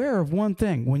 beware of one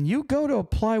thing. When you go to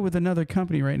apply with another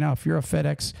company right now, if you're a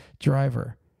FedEx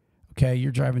driver, okay,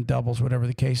 you're driving doubles, whatever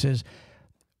the case is,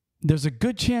 there's a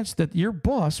good chance that your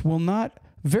boss will not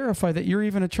verify that you're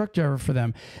even a truck driver for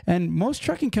them. And most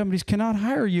trucking companies cannot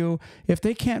hire you if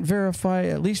they can't verify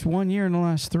at least 1 year in the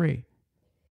last 3.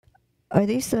 Are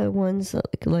these the ones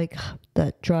like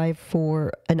that drive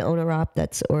for an owner op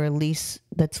that's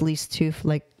leased to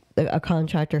like a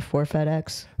contractor for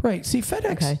FedEx. Right. See,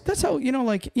 FedEx, Okay. that's how,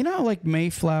 how like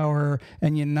Mayflower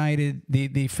and United,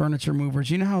 the furniture movers,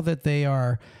 you know how that they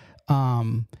are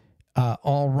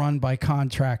all run by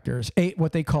contractors,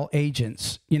 what they call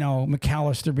agents,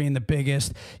 McAllister being the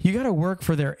biggest. You got to work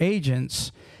for their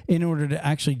agents in order to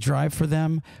actually drive for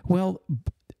them. Well,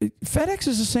 FedEx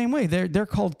is the same way. They're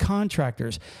called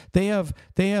contractors. They have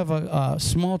a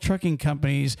small trucking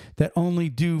companies that only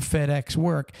do FedEx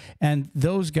work, and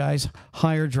those guys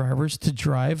hire drivers to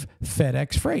drive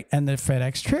FedEx freight and the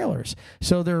FedEx trailers.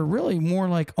 So they're really more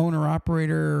like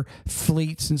owner-operator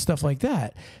fleets and stuff like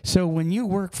that. So when you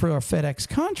work for a FedEx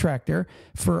contractor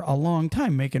for a long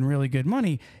time, making really good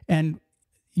money, and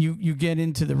you get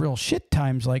into the real shit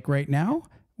times like right now,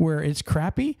 where it's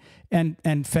crappy and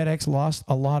FedEx lost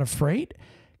a lot of freight,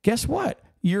 guess what?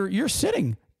 You're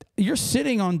sitting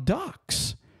on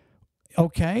docks.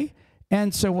 Okay?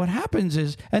 And so what happens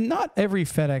is, and not every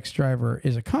FedEx driver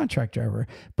is a contract driver,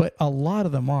 but a lot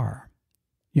of them are.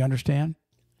 You understand?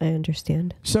 I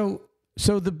understand. So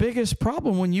the biggest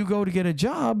problem when you go to get a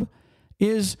job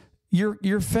is your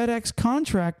FedEx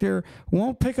contractor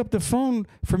won't pick up the phone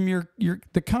from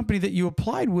the company that you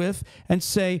applied with and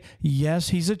say, yes,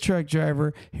 he's a truck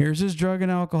driver. Here's his drug and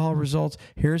alcohol results.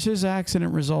 Here's his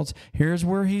accident results. Here's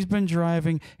where he's been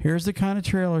driving. Here's the kind of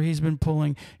trailer he's been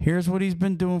pulling. Here's what he's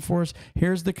been doing for us.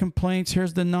 Here's the complaints.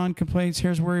 Here's the non-complaints.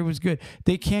 Here's where he was good.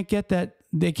 They can't get that.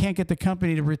 They can't get the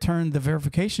company to return the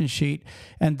verification sheet,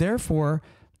 and therefore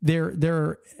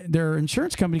their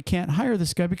insurance company can't hire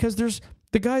this guy because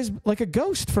the guy's like a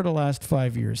ghost for the last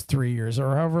 5 years, 3 years,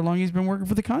 or however long he's been working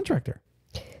for the contractor.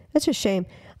 That's a shame.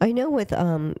 I know with,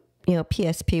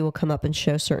 PSP will come up and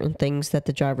show certain things that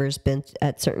the driver's been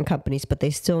at certain companies, but they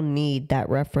still need that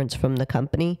reference from the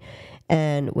company.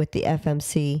 And with the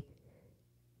FMC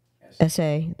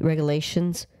SA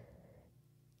regulations,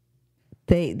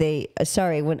 when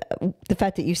the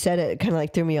fact that you said it kind of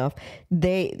like threw me off.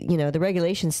 The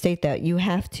regulations state that you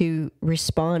have to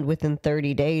respond within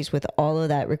 30 days with all of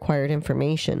that required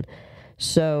information.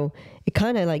 So it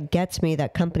kind of like gets me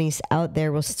that companies out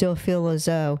there will still feel as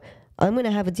though I'm going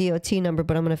to have a DOT number,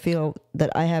 but I'm going to feel that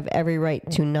I have every right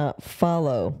to not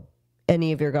follow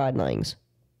any of your guidelines.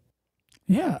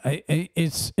 Yeah,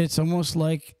 it's almost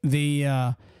like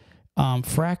the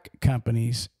frack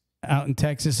companies out in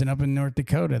Texas and up in North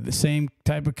Dakota, the same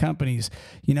type of companies.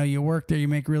 You work there, you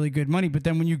make really good money, but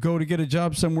then when you go to get a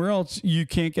job somewhere else, you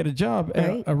can't get a job,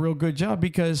 right. a real good job,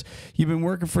 because you've been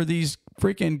working for these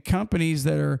freaking companies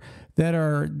that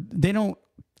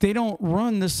they don't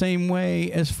run the same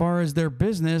way as far as their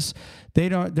business.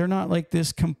 They're not like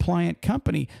this compliant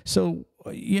company. So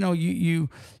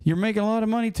you're making a lot of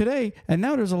money today, and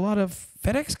now there's a lot of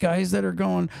FedEx guys that are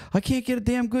going, I can't get a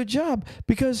damn good job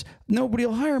because nobody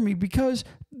will hire me because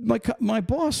my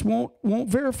boss won't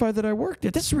verify that I worked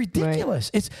it. That's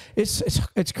ridiculous. Right.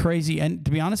 It's crazy. And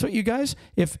to be honest with you guys,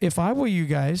 if I were you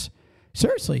guys,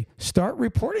 seriously, start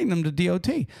reporting them to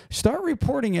DOT. Start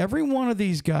reporting every one of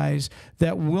these guys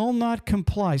that will not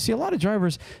comply. See, a lot of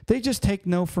drivers, they just take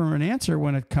no for an answer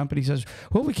when a company says,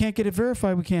 well, we can't get it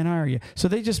verified, we can't hire you. So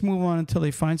they just move on until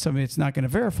they find somebody that's not going to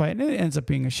verify it, and it ends up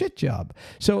being a shit job.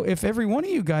 So if every one of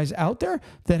you guys out there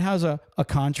that has a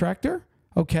contractor,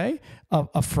 okay,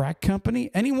 a frack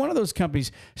company, any one of those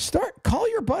companies, call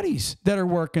your buddies that are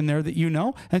working there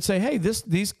that and say, hey,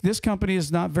 this company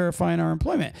is not verifying our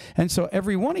employment. And so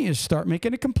every one of you start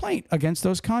making a complaint against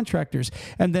those contractors,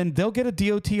 and then they'll get a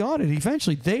DOT audit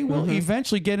eventually. They will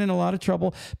eventually get in a lot of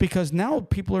trouble because now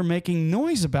people are making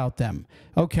noise about them.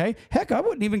 Okay, heck, I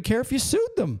wouldn't even care if you sued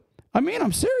them. I mean,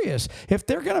 I'm serious. If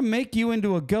they're going to make you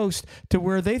into a ghost to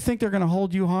where they think they're going to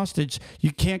hold you hostage,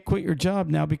 you can't quit your job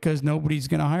now because nobody's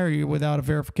going to hire you without a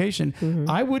verification.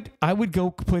 I would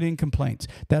go put in complaints.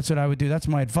 That's what I would do. That's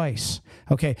my advice.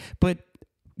 Okay. But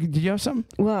did you have something?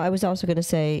 Well, I was also going to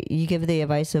say, you give the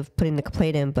advice of putting the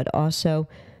complaint in, but also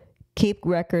keep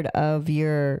record of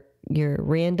your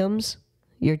randoms,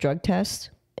 your drug tests,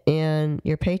 and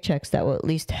your paychecks. That will at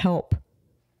least help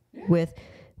with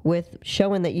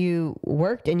showing that you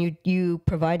worked and you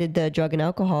provided the drug and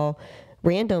alcohol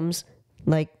randoms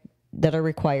that are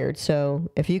required. So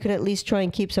if you can at least try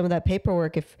and keep some of that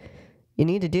paperwork, if you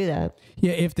need to do that.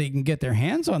 Yeah, if they can get their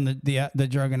hands on the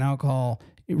drug and alcohol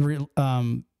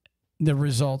the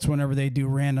results whenever they do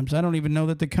randoms. I don't even know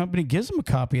that the company gives them a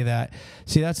copy of that.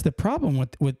 See, that's the problem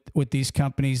with these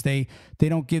companies. They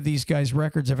don't give these guys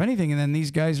records of anything, and then these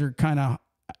guys are kind of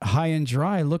high and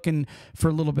dry looking for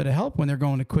a little bit of help when they're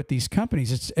going to quit these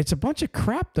companies. It's a bunch of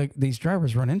crap that these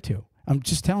drivers run into. I'm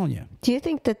just telling you. Do you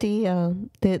think that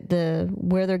the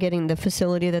where they're getting the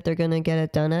facility that they're going to get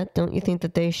it done at, don't you think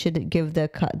that they should give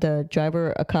the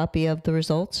driver a copy of the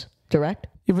results direct?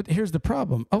 Yeah, but here's the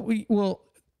problem.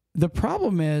 The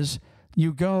problem is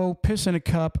you go piss in a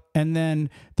cup and then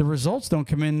the results don't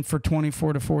come in for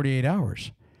 24 to 48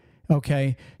 hours.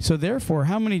 Okay, so therefore,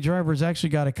 how many drivers actually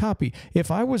got a copy? If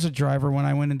I was a driver when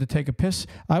I went in to take a piss,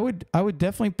 I would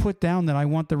definitely put down that I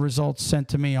want the results sent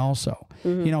to me also.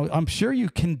 Mm-hmm. You know, I'm sure you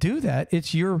can do that.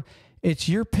 It's your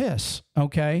piss.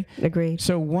 Okay, agreed.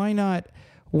 So why not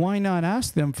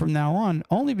ask them from now on?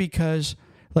 Only because,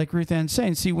 like Ruthann's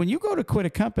saying, see, when you go to quit a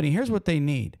company, here's what they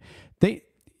need.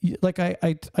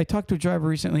 I talked to a driver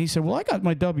recently. He said, well, I got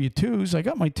my W-2s. I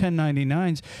got my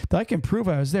 1099s that I can prove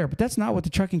I was there. But that's not what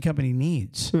the trucking company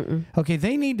needs. Mm-mm. Okay,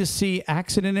 they need to see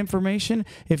accident information.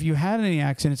 If you had any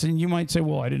accidents, and you might say,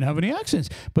 well, I didn't have any accidents.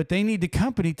 But they need the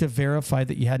company to verify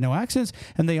that you had no accidents.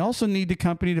 And they also need the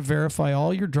company to verify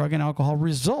all your drug and alcohol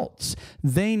results.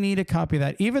 They need a copy of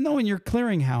that. Even though in your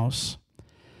clearinghouse,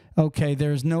 okay,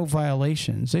 there's no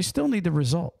violations, they still need the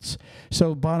results.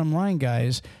 So bottom line,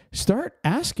 guys, start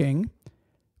asking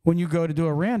when you go to do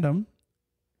a random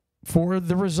for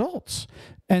the results.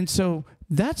 And so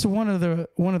that's one of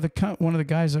the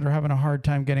guys that are having a hard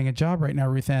time getting a job right now,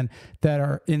 Ruthann, that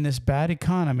are in this bad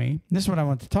economy. This is what I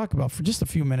want to talk about for just a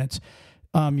few minutes.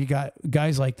 You got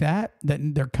guys like that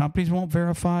their companies won't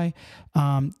verify.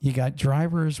 You got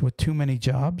drivers with too many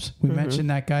jobs. We mentioned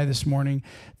that guy this morning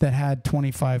that had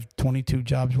 25, 22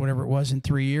 jobs, whatever it was, in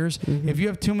 3 years. Mm-hmm. If you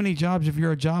have too many jobs, if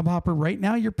you're a job hopper right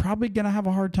now, you're probably going to have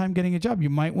a hard time getting a job. You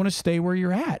might want to stay where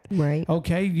you're at. Right.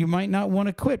 Okay. You might not want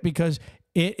to quit because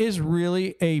it is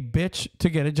really a bitch to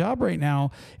get a job right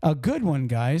now. A good one,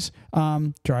 guys.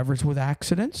 Drivers with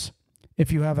accidents.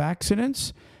 If you have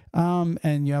accidents,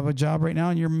 and you have a job right now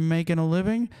and you're making a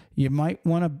living, you might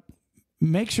want to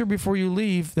make sure before you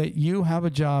leave that you have a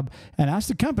job and ask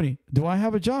the company, do I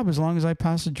have a job as long as I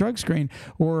pass the drug screen?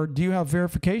 Or do you have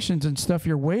verifications and stuff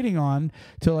you're waiting on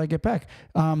till I get back?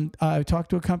 I talked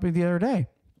to a company the other day.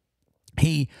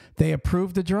 They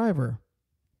approved the driver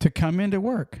to come into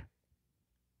work.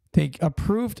 They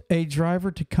approved a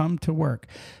driver to come to work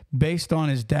based on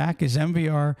his DAC, his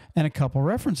MVR, and a couple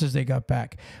references they got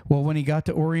back. Well, when he got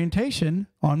to orientation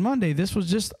on Monday, this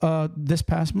was just this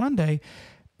past Monday,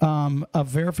 a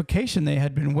verification they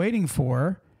had been waiting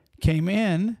for came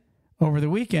in over the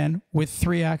weekend with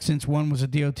 3 accidents. One was a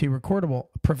DOT recordable,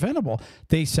 preventable.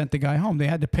 They sent the guy home. They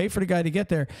had to pay for the guy to get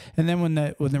there. And then when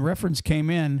the reference came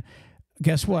in,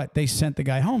 guess what? They sent the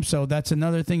guy home. So that's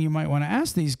another thing you might want to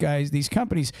ask these guys, these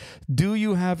companies, do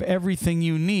you have everything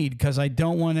you need? Because I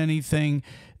don't want anything,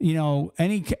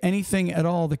 anything at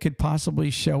all that could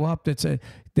possibly show up that's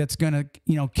going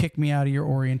to, kick me out of your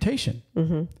orientation.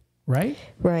 Mm-hmm. Right?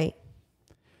 Right.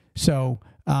 So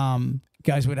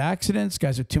guys with accidents,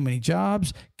 guys with too many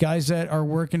jobs, guys that are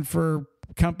working for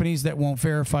companies that won't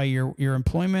verify your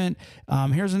employment.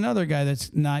 Here's another guy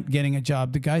that's not getting a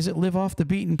job. The guys that live off the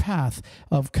beaten path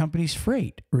of companies'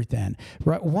 freight, Ruthann.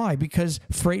 Right? Why? Because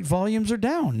freight volumes are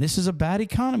down. This is a bad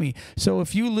economy. So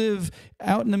if you live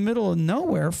out in the middle of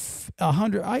nowhere, I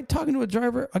was talking to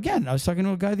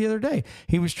a guy the other day.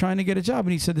 He was trying to get a job,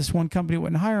 and he said this one company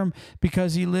wouldn't hire him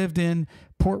because he lived in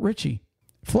Port Richey,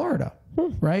 Florida.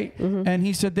 Right. Mm-hmm. And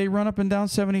he said they run up and down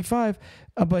 75,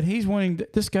 but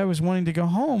this guy was wanting to go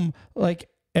home like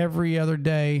every other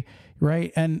day.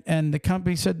 Right. And the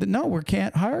company said that, no, we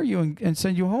can't hire you and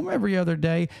send you home every other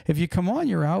day. If you come on,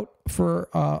 you're out for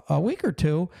a week or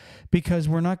two because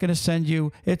we're not going to send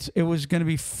you. It was going to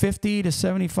be 50 to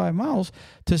 75 miles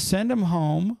to send him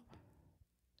home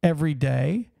every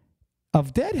day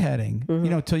of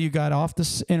deadheading, till you got off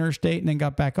the interstate and then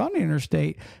got back on the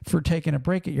interstate for taking a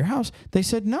break at your house. They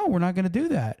said, no, we're not going to do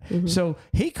that. Mm-hmm. So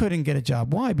he couldn't get a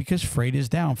job. Why? Because freight is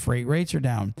down. Freight rates are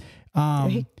down.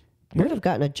 He would have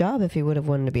gotten a job if he would have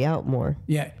wanted to be out more.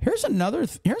 Yeah. Here's another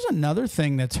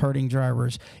thing that's hurting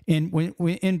drivers.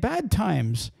 In bad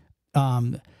times,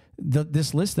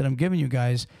 this list that I'm giving you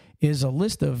guys is a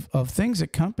list of things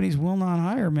that companies will not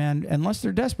hire, man, unless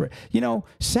they're desperate.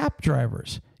 SAP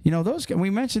drivers. Those,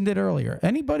 we mentioned it earlier.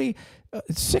 Anybody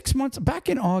 6 months back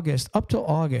in August, up till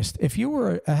August, if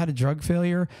you had a drug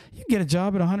failure, you get a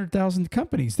job at 100,000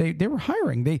 companies. They were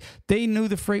hiring. They knew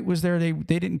the freight was there. They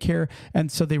didn't care,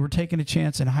 and so they were taking a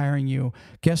chance and hiring you.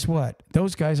 Guess what?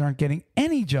 Those guys aren't getting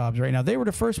any jobs right now. They were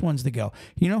the first ones to go.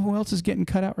 You know who else is getting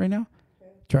cut out right now?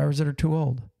 Drivers that are too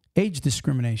old. Age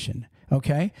discrimination.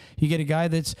 Okay. You get a guy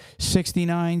that's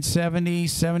 69, 70,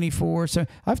 74. So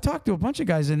I've talked to a bunch of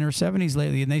guys in their 70s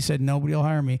lately, and they said nobody will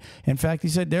hire me. In fact, he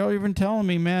said, they're even telling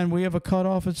me, man, we have a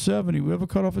cutoff at 70. We have a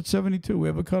cutoff at 72. We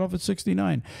have a cutoff at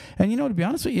 69. And, you know, to be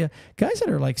honest with you, guys that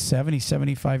are like 70,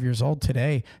 75 years old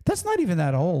today, that's not even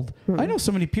that old. I know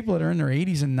so many people that are in their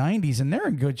 80s and 90s, and they're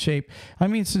in good shape. I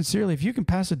mean, sincerely, if you can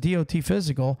pass a DOT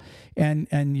physical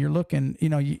and you're looking, you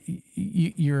know,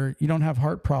 you don't have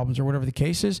heart problems or whatever the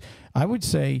case is, I would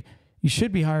say you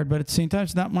should be hired, but at the same time,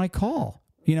 it's not my call,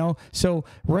 you know? So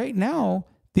right now,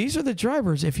 these are the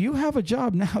drivers. If you have a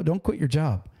job now, don't quit your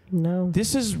job. No.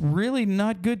 This is really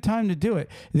not good time to do it.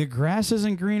 The grass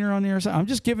isn't greener on the other side. I'm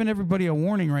just giving everybody a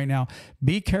warning right now.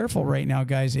 Be careful right now,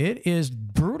 guys. It is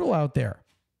brutal out there.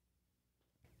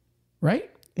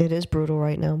 Right? It is brutal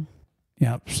right now.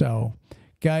 Yep. So,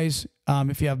 guys,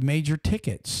 if you have major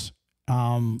tickets,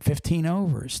 15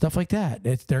 overs, stuff like that,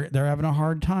 they're having a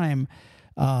hard time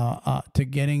to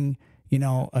getting, you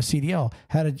know, a CDL.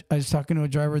 I was talking to a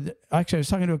driver. I was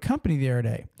talking to a company the other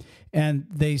day, and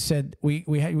they said we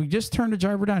just turned a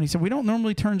driver down. He said we don't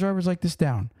normally turn drivers like this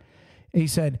down. He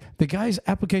said the guy's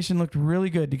application looked really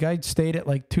good. The guy stayed at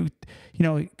like two, you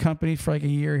know, companies for like a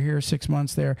year here, 6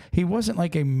 months there. He wasn't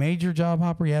like a major job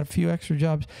hopper. He had a few extra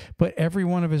jobs, but every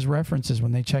one of his references,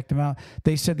 when they checked him out,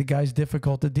 they said the guy's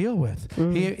difficult to deal with.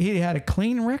 He had a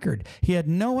clean record. He had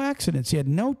no accidents. He had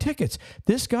no tickets.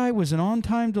 This guy was an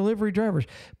on-time delivery driver,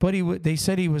 but they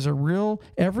said he was a real,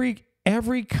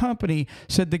 Every company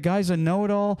said the guy's a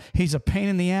know-it-all. He's a pain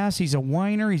in the ass. He's a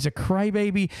whiner. He's a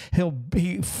crybaby.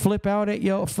 He flip out at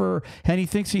you and he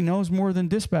thinks he knows more than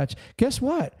dispatch. Guess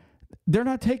what? They're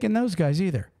not taking those guys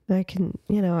either. I can,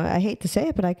 you know, I hate to say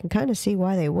it, but I can kind of see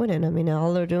why they wouldn't. I mean,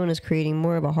 all they're doing is creating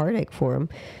more of a heartache for them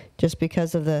just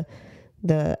because of the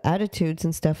attitudes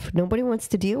and stuff. Nobody wants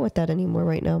to deal with that anymore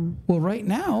right now. Well, right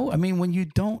now, I mean, when you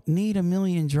don't need a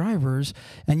million drivers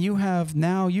and you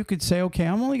could say, okay,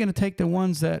 I'm only going to take the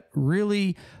ones that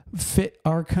really fit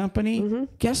our company.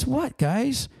 Guess what,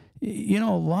 guys? You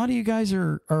know, a lot of you guys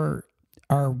are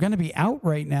going to be out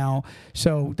right now.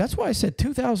 So that's why I said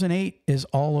 2008 is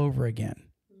all over again.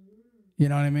 You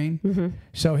know what I mean?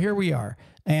 So here we are.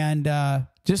 And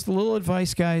just a little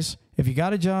advice, guys. If you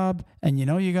got a job and you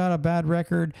know you got a bad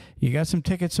record, you got some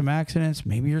tickets, some accidents,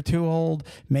 maybe you're too old,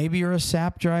 maybe you're a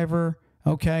SAP driver,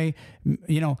 okay?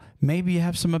 You know, maybe you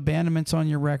have some abandonments on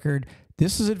your record.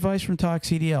 This is advice from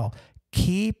TalkCDL.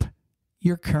 Keep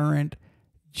your current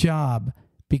job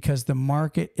because the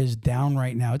market is down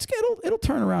right now. It'll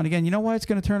turn around again. You know why it's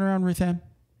going to turn around, Ruthann?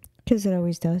 Because it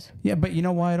always does. Yeah, but you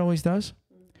know why it always does?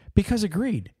 Because of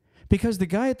greed. Because the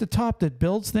guy at the top that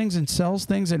builds things and sells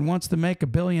things and wants to make $1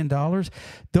 billion,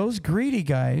 those greedy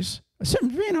guys, I'm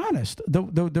being honest,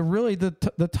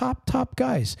 the top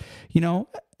guys, you know,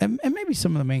 and maybe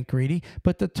some of them ain't greedy,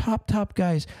 but the top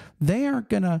guys, they aren't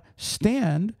going to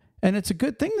stand. And it's a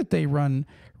good thing that they run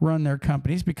their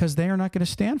companies because they are not going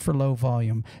to stand for low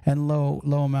volume and low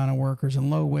amount of workers and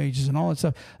low wages and all that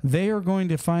stuff. They are going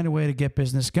to find a way to get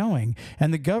business going.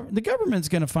 And the government's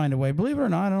going to find a way. Believe it or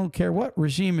not, I don't care what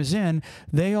regime is in,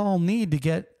 they all need to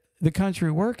get the country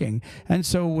working. And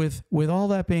so with all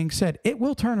that being said, it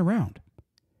will turn around.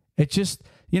 It just,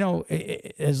 you know,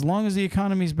 as long as the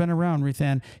economy's been around,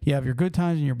 Ruthann, you have your good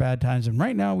times and your bad times. And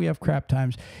right now we have crap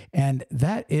times. And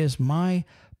that is my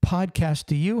podcast.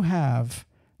 Do you have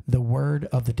the word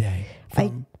of the day?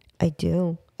 I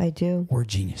do. Word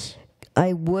genius.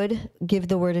 I would give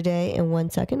the word a day in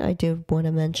 1 second. I do want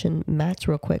to mention Matt's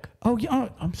real quick. Oh, yeah. Oh,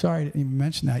 I'm sorry I didn't even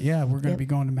mention that. Yeah, we're going to be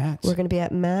going to Matt's. We're going to be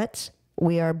at Matt's.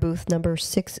 We are booth number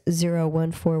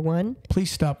 60141.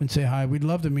 Please stop and say hi. We'd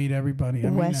love to meet everybody.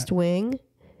 West Wing.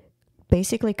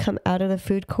 Basically come out of the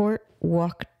food court,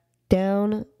 walk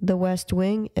down the West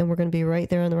Wing, and we're going to be right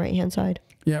there on the right-hand side.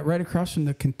 Yeah, right across from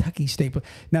the Kentucky State.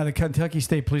 Now, the Kentucky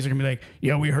State Police are going to be like,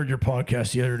 yeah, we heard your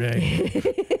podcast the other day.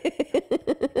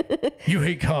 You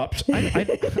hate cops. They're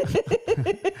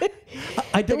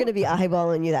going to be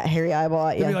eyeballing you, that hairy eyeball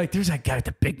at you. They'll be like, there's that guy with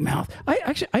the big mouth.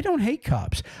 I don't hate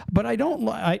cops, but I don't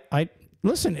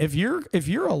listen, if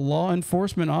you're a law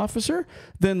enforcement officer,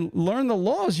 then learn the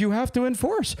laws you have to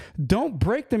enforce. Don't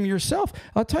break them yourself.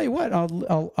 I'll tell you what,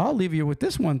 I'll leave you with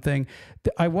this one thing.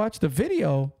 I watched a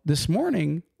video this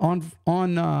morning on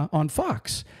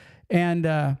Fox, and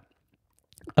a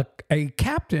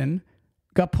captain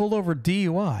got pulled over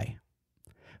DUI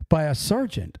by a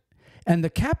sergeant, and the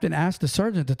captain asked the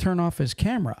sergeant to turn off his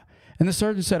camera, and the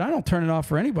sergeant said, "I don't turn it off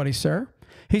for anybody, sir."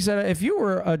 He said, if you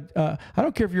were I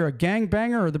don't care if you're a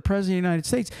gangbanger or the president of the United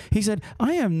States, he said,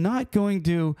 I am not going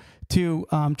to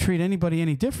treat anybody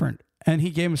any different. And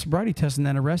he gave him a sobriety test and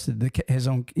then arrested his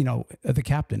own, the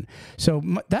captain. So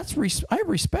I have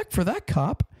respect for that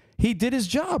cop. He did his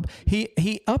job.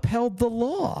 He upheld the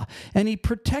law, and he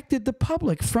protected the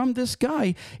public from this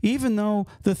guy, even though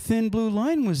the thin blue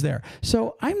line was there.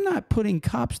 So I'm not putting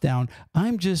cops down.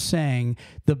 I'm just saying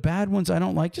the bad ones I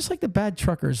don't like, just like the bad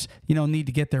truckers, need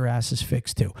to get their asses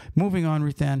fixed too. Moving on,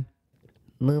 Ruthann.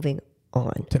 Moving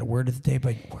on. To the word of the day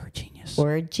by Word Genius.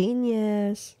 Word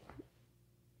Genius.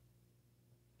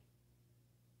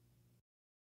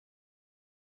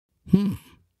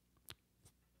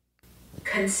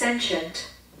 Consentient.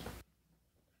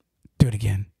 Do it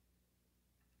again.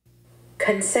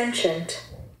 Consentient.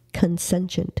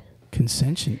 Consentient.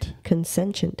 Consentient.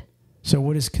 Consentient. So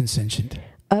what is consentient?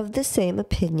 Of the same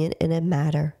opinion in a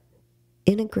matter.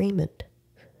 In agreement.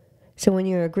 So when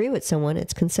you agree with someone,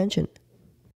 it's consentient.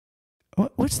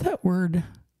 What's that word?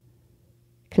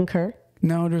 Concur?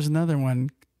 No, there's another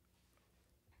one.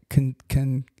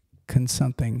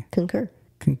 Something. Concur.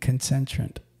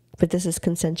 Consentrant. But this is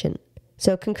consentient.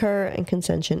 So concur and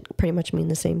consentient pretty much mean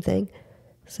the same thing.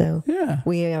 So yeah,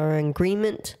 we are in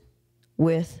agreement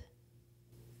with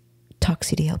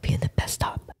TalkCDL being the best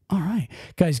stop. All right.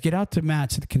 Guys, get out to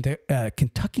Matt's at the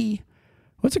Kentucky,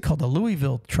 what's it called? The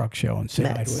Louisville Truck Show and say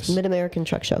hi to us. Mid-American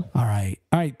Truck Show. All right.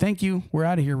 Thank you. We're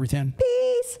out of here, Ruthann.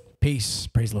 Peace. Peace.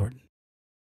 Praise the Lord.